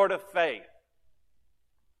 dividing sort of faith.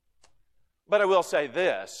 But I will say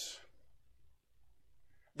this,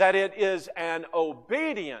 that it is an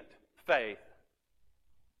obedient faith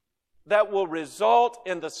that will result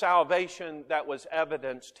in the salvation that was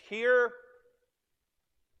evidenced here,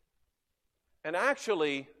 and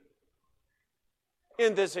actually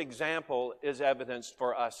in this example is evidenced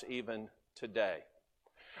for us even today.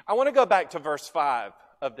 I want to go back to verse 5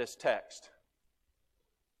 of this text.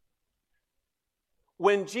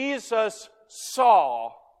 When Jesus saw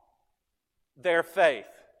their faith,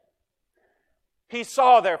 he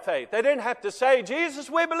saw their faith. They didn't have to say, Jesus,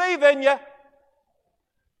 we believe in you.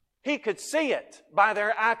 He could see it by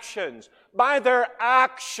their actions. By their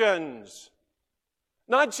actions.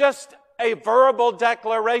 Not just a verbal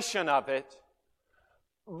declaration of it,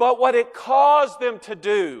 but what it caused them to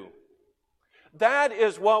do. That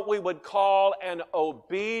is what we would call an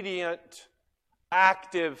obedient,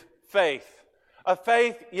 active faith. A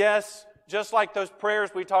faith, yes, just like those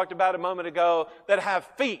prayers we talked about a moment ago, that have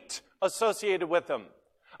feet associated with them.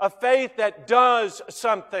 A faith that does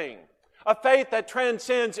something. A faith that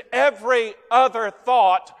transcends every other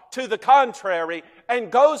thought to the contrary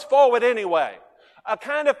and goes forward anyway. A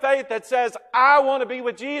kind of faith that says, I want to be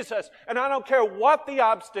with Jesus, and I don't care what the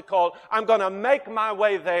obstacle, I'm going to make my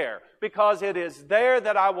way there, because it is there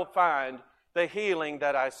that I will find the healing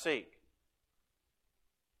that I seek.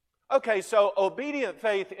 Okay, so obedient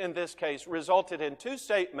faith in this case resulted in two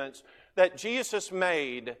statements that Jesus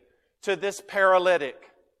made to this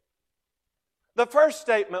paralytic. The first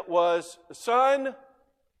statement was, son,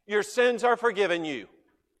 your sins are forgiven you.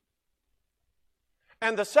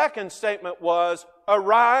 And the second statement was,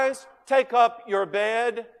 arise, take up your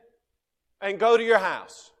bed, and go to your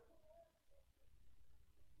house.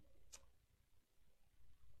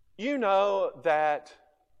 You know that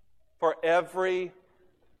for every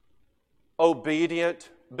obedient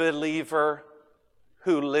believer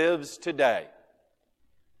who lives today,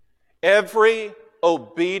 every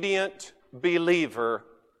obedient believer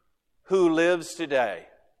who lives today,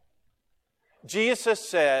 Jesus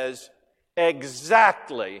says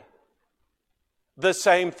exactly the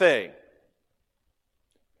same thing.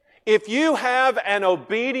 If you have an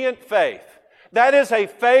obedient faith, that is a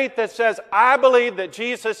faith that says, I believe that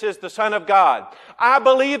Jesus is the Son of God. I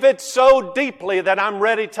believe it so deeply that I'm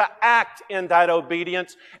ready to act in that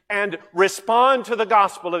obedience and respond to the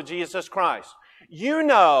gospel of Jesus Christ. You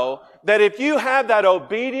know that if you have that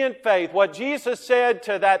obedient faith, what Jesus said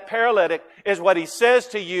to that paralytic is what He says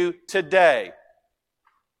to you today.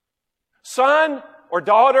 Son or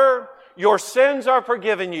daughter, your sins are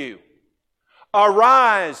forgiven you.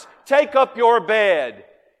 Arise, take up your bed,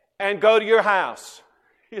 and go to your house.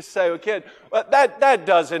 You say, well, kid, well, that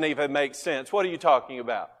doesn't even make sense. What are you talking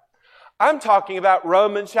about? I'm talking about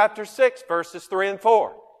Romans chapter 6, verses 3 and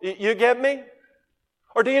 4. You get me?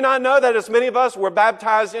 Or do you not know that as many of us were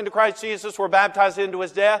baptized into Christ Jesus, were baptized into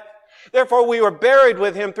His death? Therefore, we were buried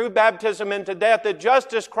with Him through baptism into death, that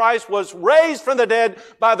just as Christ was raised from the dead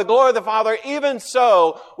by the glory of the Father, even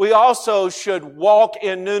so we also should walk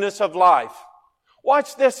in newness of life.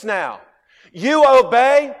 Watch this now. You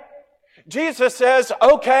obey. Jesus says,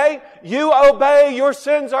 okay, you obey, your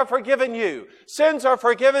sins are forgiven you. Sins are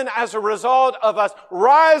forgiven as a result of us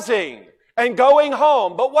rising and going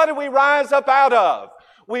home. But what did we rise up out of?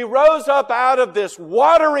 We rose up out of this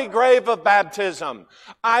watery grave of baptism.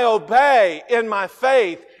 I obey in my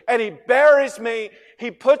faith, and He buries me.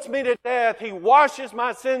 He puts me to death. He washes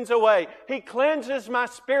my sins away. He cleanses my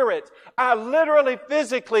spirit. I literally,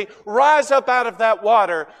 physically rise up out of that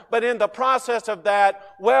water. But in the process of that,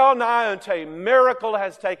 well nigh unto a miracle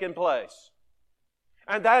has taken place.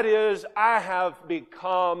 And that is, I have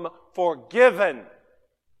become forgiven.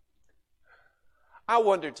 I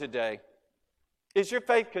wonder today, is your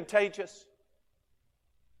faith contagious?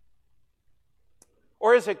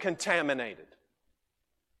 Or is it contaminated?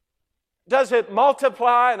 Does it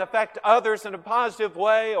multiply and affect others in a positive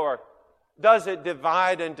way, or does it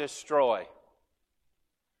divide and destroy?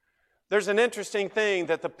 There's an interesting thing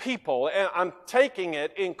that the people, and I'm taking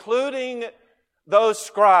it, including those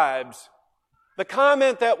scribes, the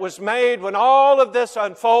comment that was made when all of this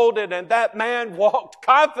unfolded and that man walked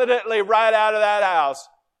confidently right out of that house.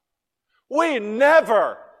 We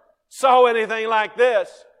never saw anything like this.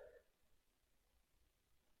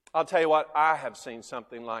 I'll tell you what, I have seen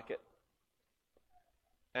something like it.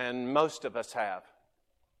 And most of us have,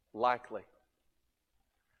 likely.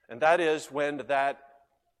 And that is when that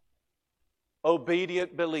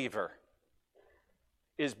obedient believer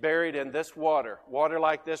is buried in this water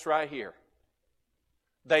like this right here.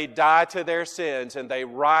 They die to their sins and they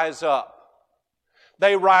rise up.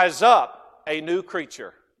 They rise up a new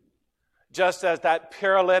creature, just as that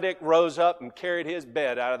paralytic rose up and carried his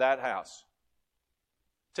bed out of that house.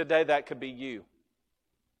 Today that could be you.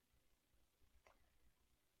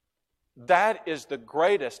 That is the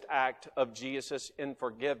greatest act of Jesus in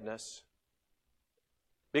forgiveness,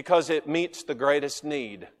 because it meets the greatest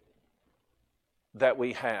need that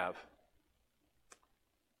we have.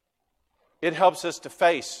 It helps us to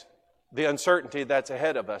face the uncertainty that's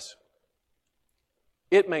ahead of us.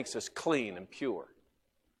 It makes us clean and pure.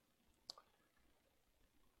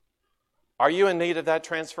 Are you in need of that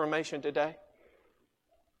transformation today?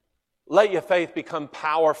 Let your faith become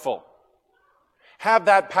powerful. Have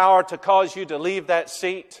that power to cause you to leave that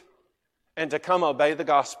seat and to come obey the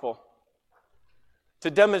gospel.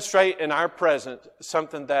 To demonstrate in our present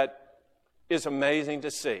something that is amazing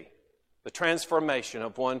to see. The transformation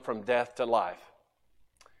of one from death to life.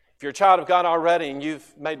 If you're a child of God already and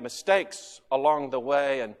you've made mistakes along the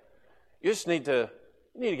way, and you just need to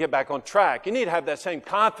get back on track. You need to have that same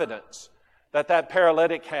confidence that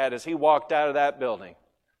paralytic had as he walked out of that building,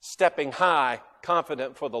 stepping high,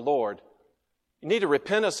 confident for the Lord. You need to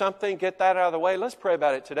repent of something, get that out of the way. Let's pray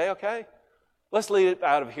about it today, okay? Let's lead it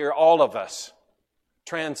out of here, all of us.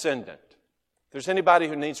 transcendent. If there's anybody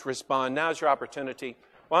who needs to respond, now's your opportunity.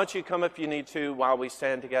 Why don't you come if you need to while we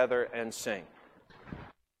stand together and sing.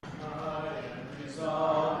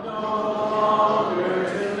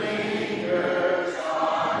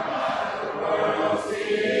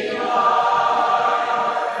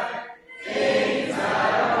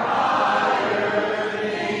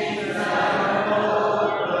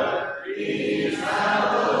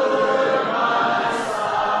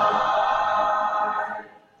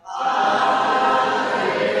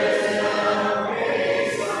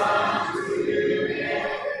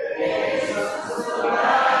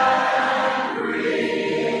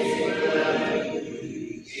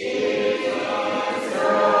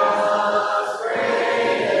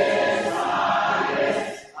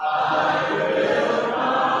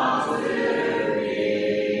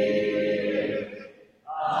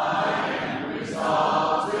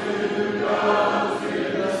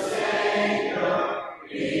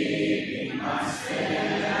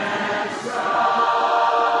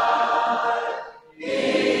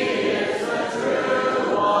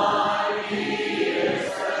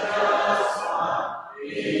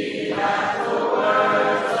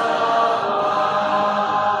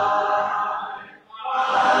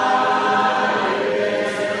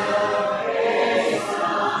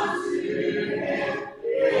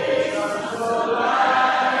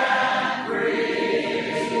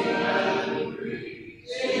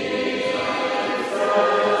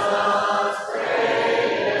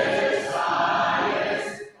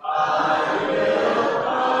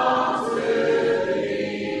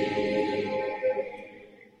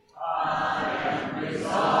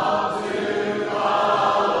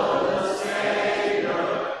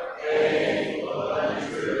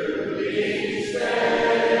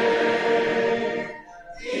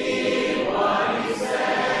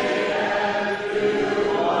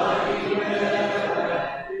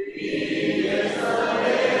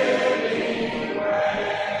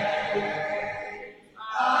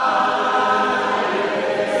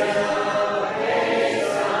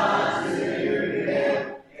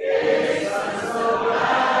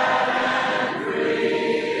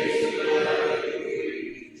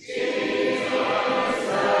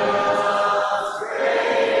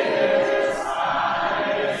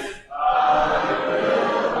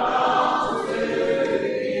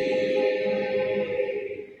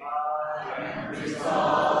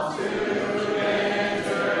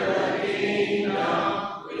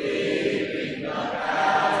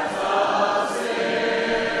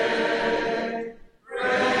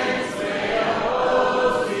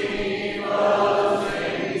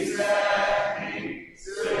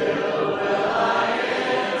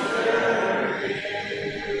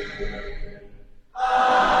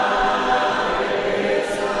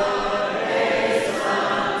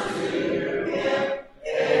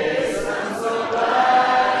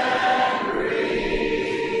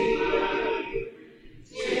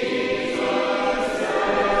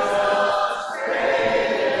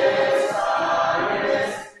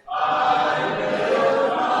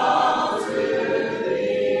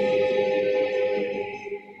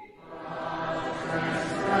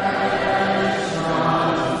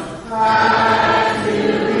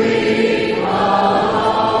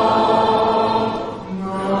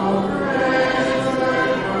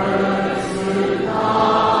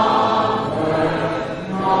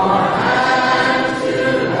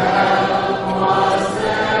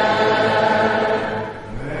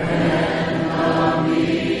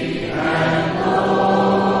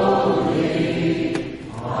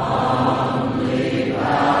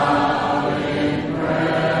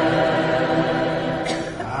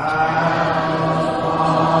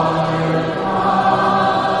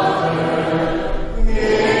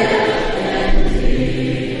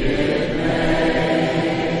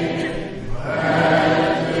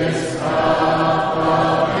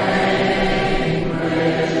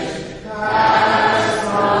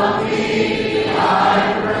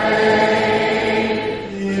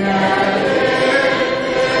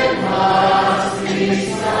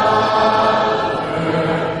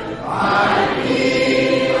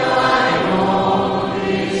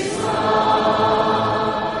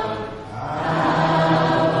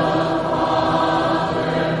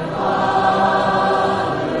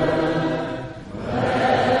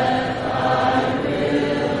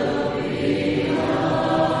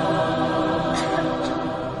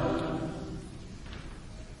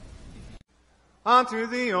 Unto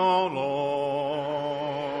thee, O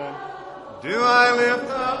Lord, do I lift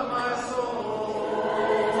up my soul.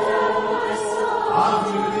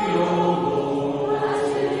 Unto thee, O Lord,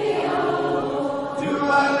 do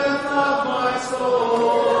I lift up my soul.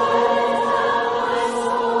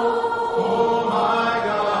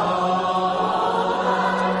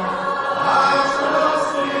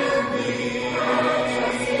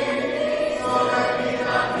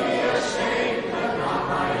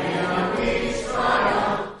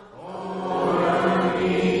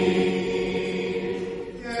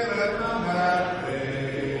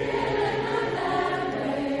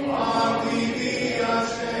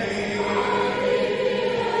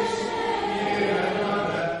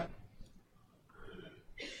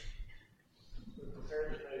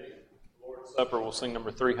 Supper, we'll sing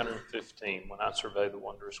number 315, When I Survey the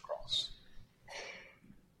Wondrous Cross.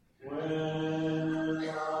 When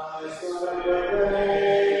I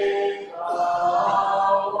survey the wondrous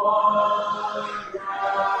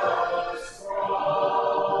cross, on which the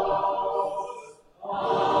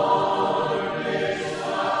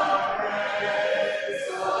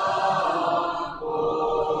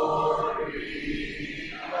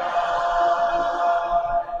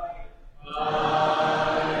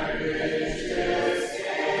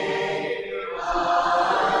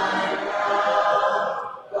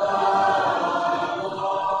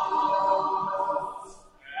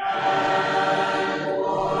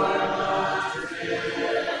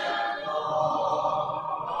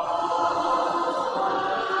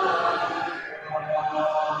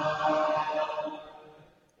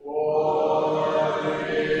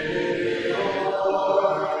praise of glory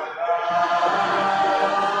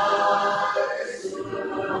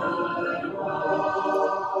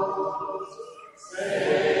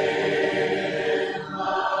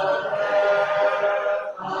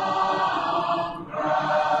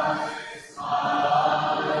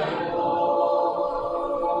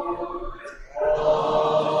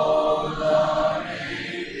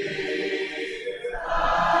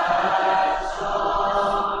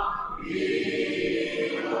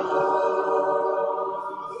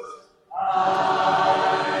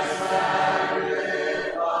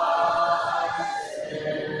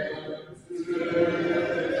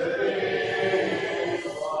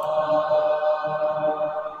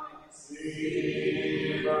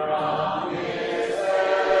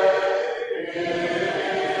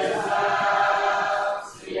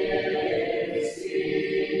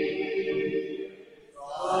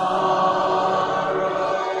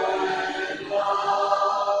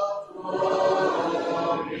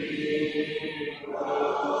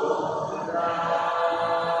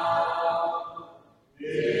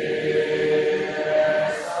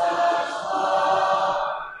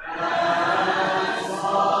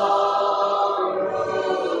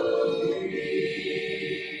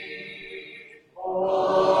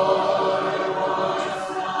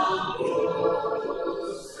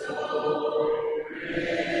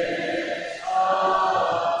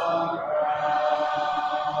riches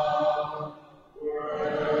gained,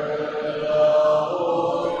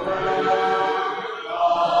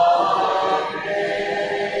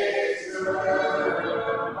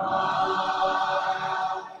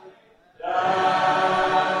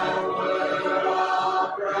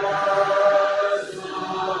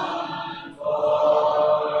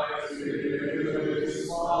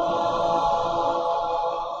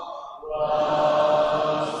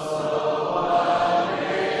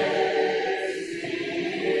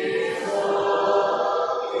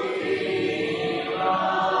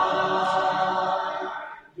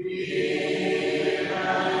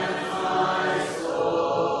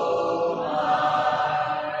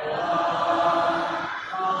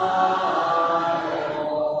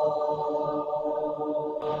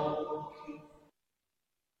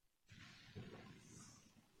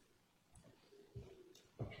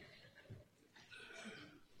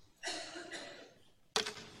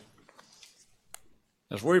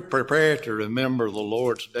 As we prepare to remember the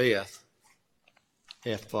Lord's death,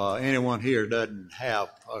 if anyone here doesn't have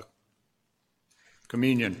a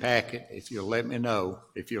communion packet, if you'll let me know,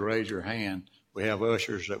 if you raise your hand, we have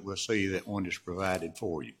ushers that will see that one is provided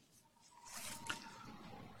for you.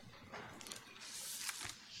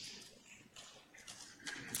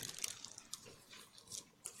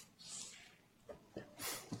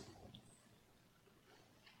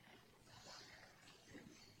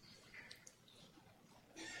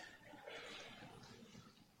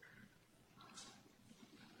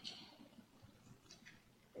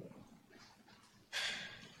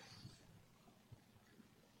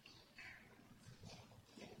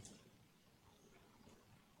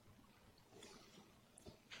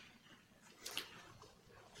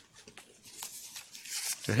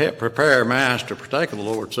 To help prepare our minds to partake of the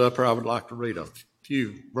Lord's Supper, I would like to read a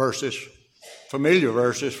few verses, familiar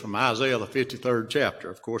verses from Isaiah, the 53rd chapter.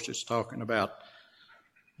 Of course, it's talking about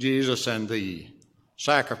Jesus and the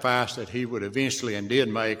sacrifice that he would eventually and did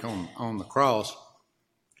make on the cross.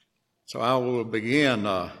 So I will begin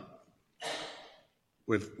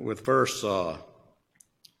with verse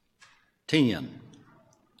 10,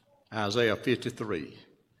 Isaiah 53.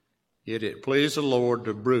 Yet it pleased the Lord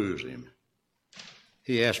to bruise him.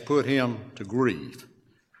 He has put him to grief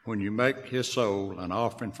when you make his soul an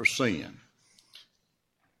offering for sin.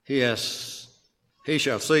 He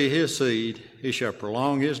shall see his seed, he shall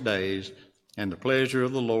prolong his days, and the pleasure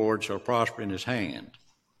of the Lord shall prosper in his hand.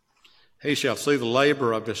 He shall see the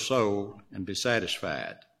labor of his soul and be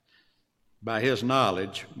satisfied. By his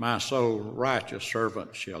knowledge, my soul righteous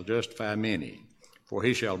servant shall justify many, for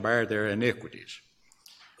he shall bear their iniquities.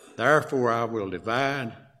 Therefore I will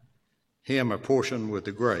divide him a portion with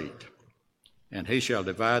the great, and he shall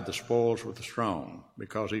divide the spoils with the strong,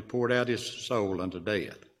 because he poured out his soul unto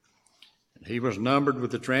death. And he was numbered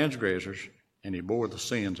with the transgressors, and he bore the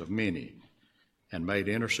sins of many, and made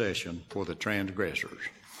intercession for the transgressors.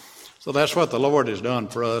 So that's what the Lord has done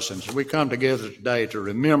for us, and so we come together today to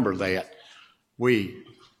remember that. We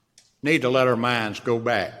need to let our minds go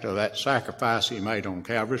back to that sacrifice he made on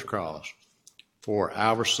Calvary's cross for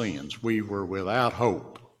our sins. We were without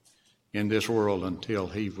hope in this world until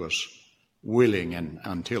he was willing and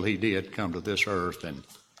until he did come to this earth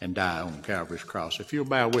and die on Calvary's cross. If you'll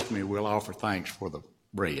bow with me, we'll offer thanks for the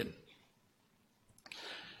bread.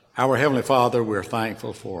 Our Heavenly Father, we're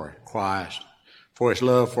thankful for Christ, for his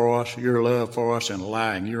love for us, your love for us, and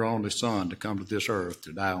allowing your only Son to come to this earth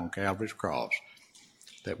to die on Calvary's cross,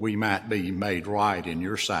 that we might be made right in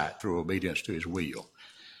your sight through obedience to his will.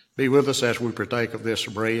 Be with us as we partake of this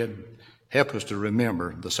bread. Help us to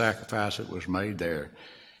remember the sacrifice that was made there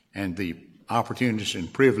and the opportunities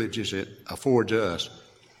and privileges it affords us.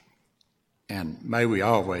 And may we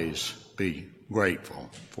always be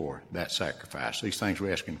grateful for that sacrifice. These things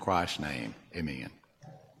we ask in Christ's name. Amen.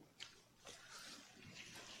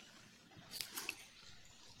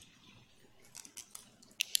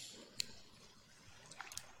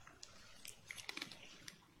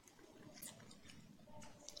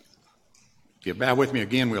 If you bow with me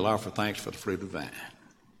again, we'll offer thanks for the fruit of the vine.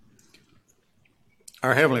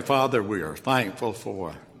 Our Heavenly Father, we are thankful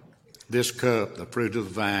for this cup, the fruit of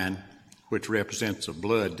the vine, which represents the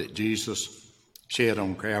blood that Jesus shed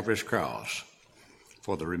on Calvary's cross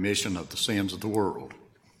for the remission of the sins of the world.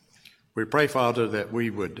 We pray, Father, that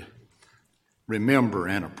we would remember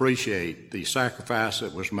and appreciate the sacrifice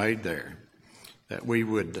that was made there, that we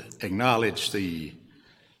would acknowledge the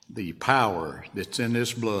power that's in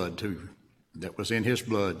this blood that was in his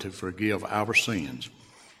blood to forgive our sins,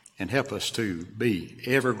 and help us to be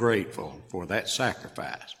ever grateful for that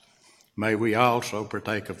sacrifice. May we also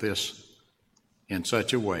partake of this in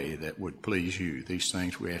such a way that would please you. These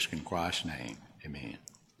things we ask in Christ's name. Amen.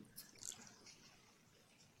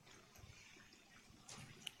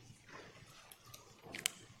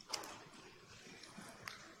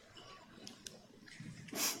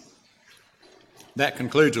 That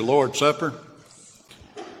concludes the Lord's Supper.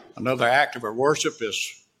 Another act of our worship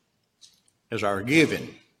is our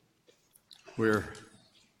giving. We're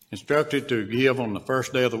instructed to give on the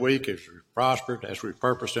first day of the week as we prospered, as we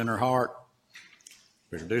purposed in our heart.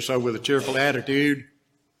 We're to do so with a cheerful attitude.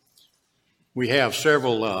 We have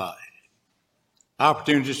several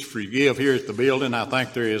opportunities to forgive here at the building. I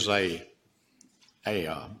think there is a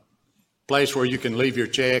place where you can leave your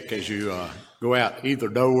check as you go out either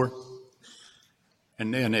door.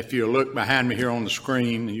 And then if you look behind me here on the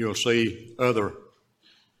screen, you'll see other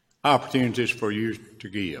opportunities for you to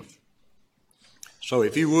give. So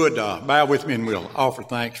if you would bow with me and we'll offer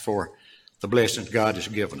thanks for the blessings God has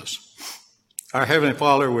given us. Our Heavenly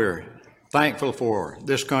Father, we're thankful for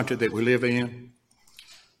this country that we live in.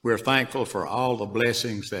 We're thankful for all the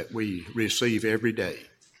blessings that we receive every day.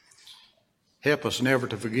 Help us never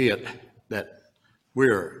to forget that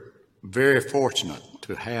we're very fortunate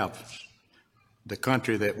to have the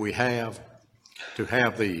country that we have, to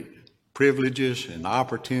have the privileges and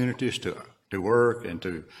opportunities to work and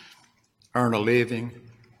to earn a living.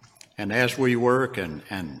 And as we work and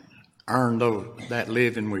earn that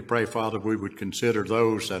living, we pray, Father, we would consider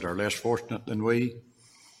those that are less fortunate than we,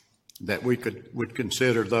 that we would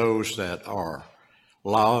consider those that are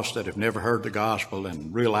lost, that have never heard the gospel,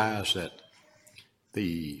 and realize that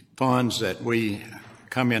the funds that we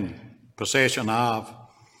come in possession of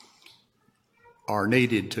are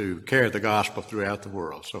needed to carry the gospel throughout the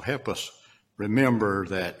world. So help us remember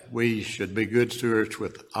that we should be good stewards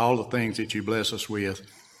with all the things that you bless us with,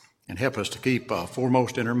 and help us to keep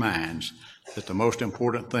foremost in our minds that the most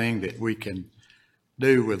important thing that we can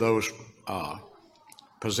do with those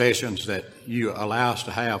possessions that you allow us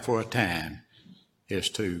to have for a time is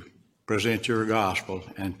to present your gospel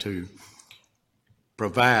and to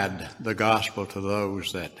provide the gospel to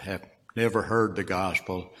those that have never heard the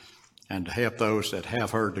gospel, and to help those that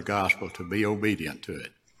have heard the gospel to be obedient to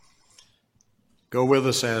it. Go with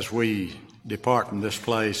us as we depart from this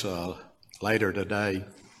place later today.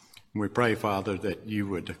 We pray, Father, that you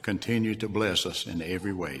would continue to bless us in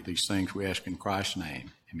every way. These things we ask in Christ's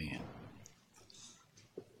name. Amen.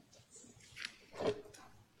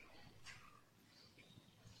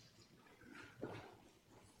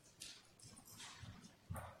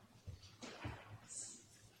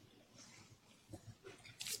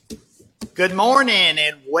 Good morning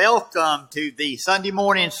and welcome to the Sunday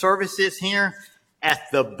morning services here at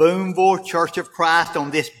the Boonville Church of Christ on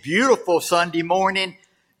this beautiful Sunday morning,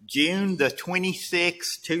 June the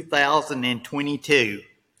 26th, 2022.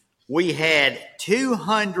 We had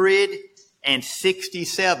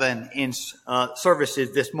 267 in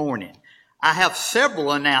services this morning. I have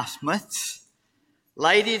several announcements.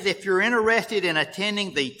 Ladies, if you're interested in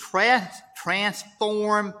attending the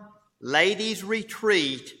Transform Ladies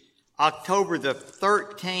Retreat, October the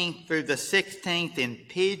 13th through the 16th in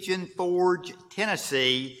Pigeon Forge,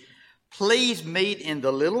 Tennessee, please meet in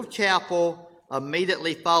the little chapel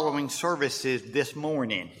immediately following services this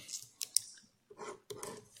morning.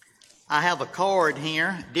 I have a card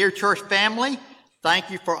here. Dear church family, thank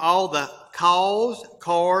you for all the calls,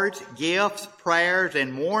 cards, gifts, prayers,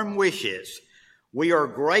 and warm wishes. We are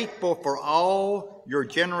grateful for all your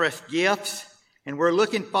generous gifts, and we're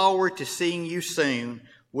looking forward to seeing you soon.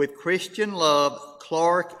 With Christian Love,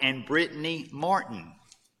 Clark and Brittany Martin.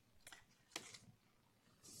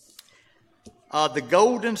 The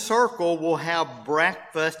Golden Circle will have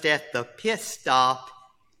breakfast at the pit stop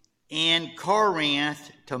in Corinth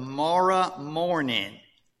tomorrow morning.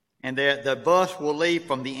 And the bus will leave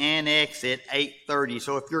from the annex at 8:30.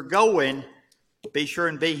 So if you're going, be sure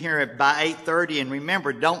and be here by 8:30. And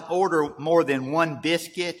remember, don't order more than one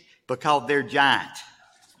biscuit because they're giant.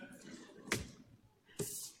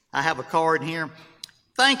 I have a card here.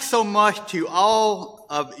 Thanks so much to all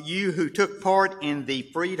of you who took part in the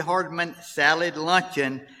Freed-Hardeman Salad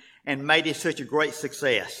Luncheon and made it such a great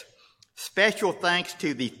success. Special thanks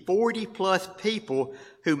to the 40-plus people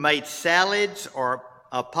who made salads or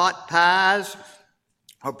pot pies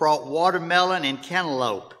or brought watermelon and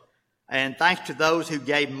cantaloupe. And thanks to those who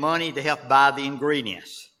gave money to help buy the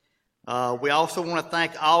ingredients. We also want to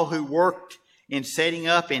thank all who worked in setting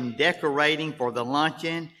up and decorating for the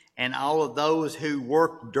luncheon, and all of those who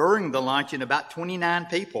worked during the luncheon, about 29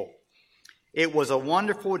 people. It was a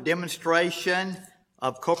wonderful demonstration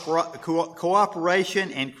of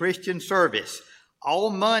cooperation and Christian service.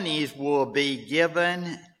 All monies will be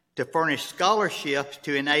given to furnish scholarships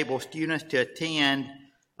to enable students to attend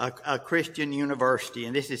a Christian university.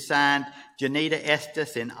 And this is signed Janita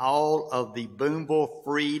Estes and all of the Boonville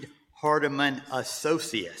Freed-Hardeman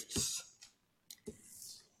Associates.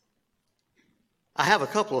 I have a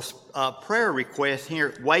couple of prayer requests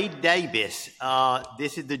here. Wade Davis,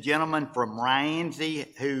 this is the gentleman from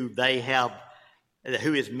Ramsey who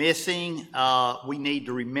is missing. We need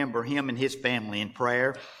to remember him and his family in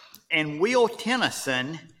prayer. And Will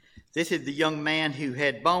Tennyson, this is the young man who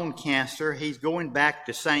had bone cancer. He's going back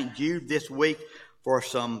to St. Jude this week for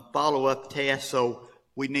some follow-up tests, so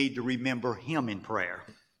we need to remember him in prayer.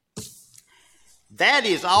 That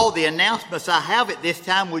is all the announcements I have at this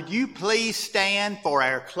time. Would you please stand for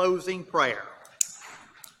our closing prayer?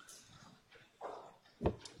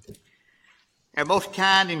 Our most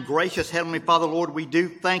kind and gracious Heavenly Father, Lord, we do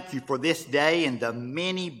thank you for this day and the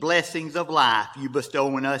many blessings of life you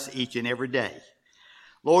bestow on us each and every day.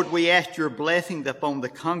 Lord, we ask your blessings upon the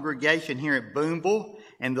congregation here at Boonville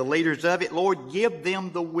and the leaders of it. Lord, give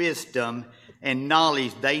them the wisdom and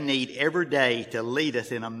knowledge they need every day to lead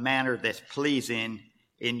us in a manner that's pleasing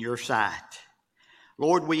in your sight.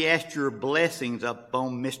 Lord, we ask your blessings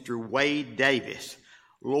upon Mr. Wade Davis.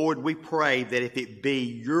 Lord, we pray that if it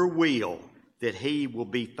be your will, that he will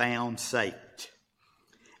be found safe.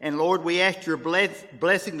 And Lord, we ask your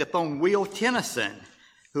blessings upon Will Tennyson,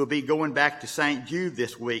 who will be going back to St. Jude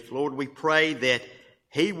this week. Lord, we pray that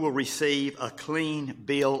he will receive a clean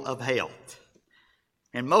bill of health.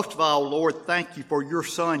 And most of all, Lord, thank you for your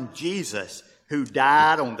son, Jesus, who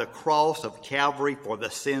died on the cross of Calvary for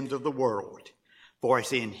the sins of the world. For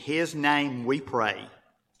it's in his name we pray.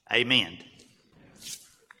 Amen.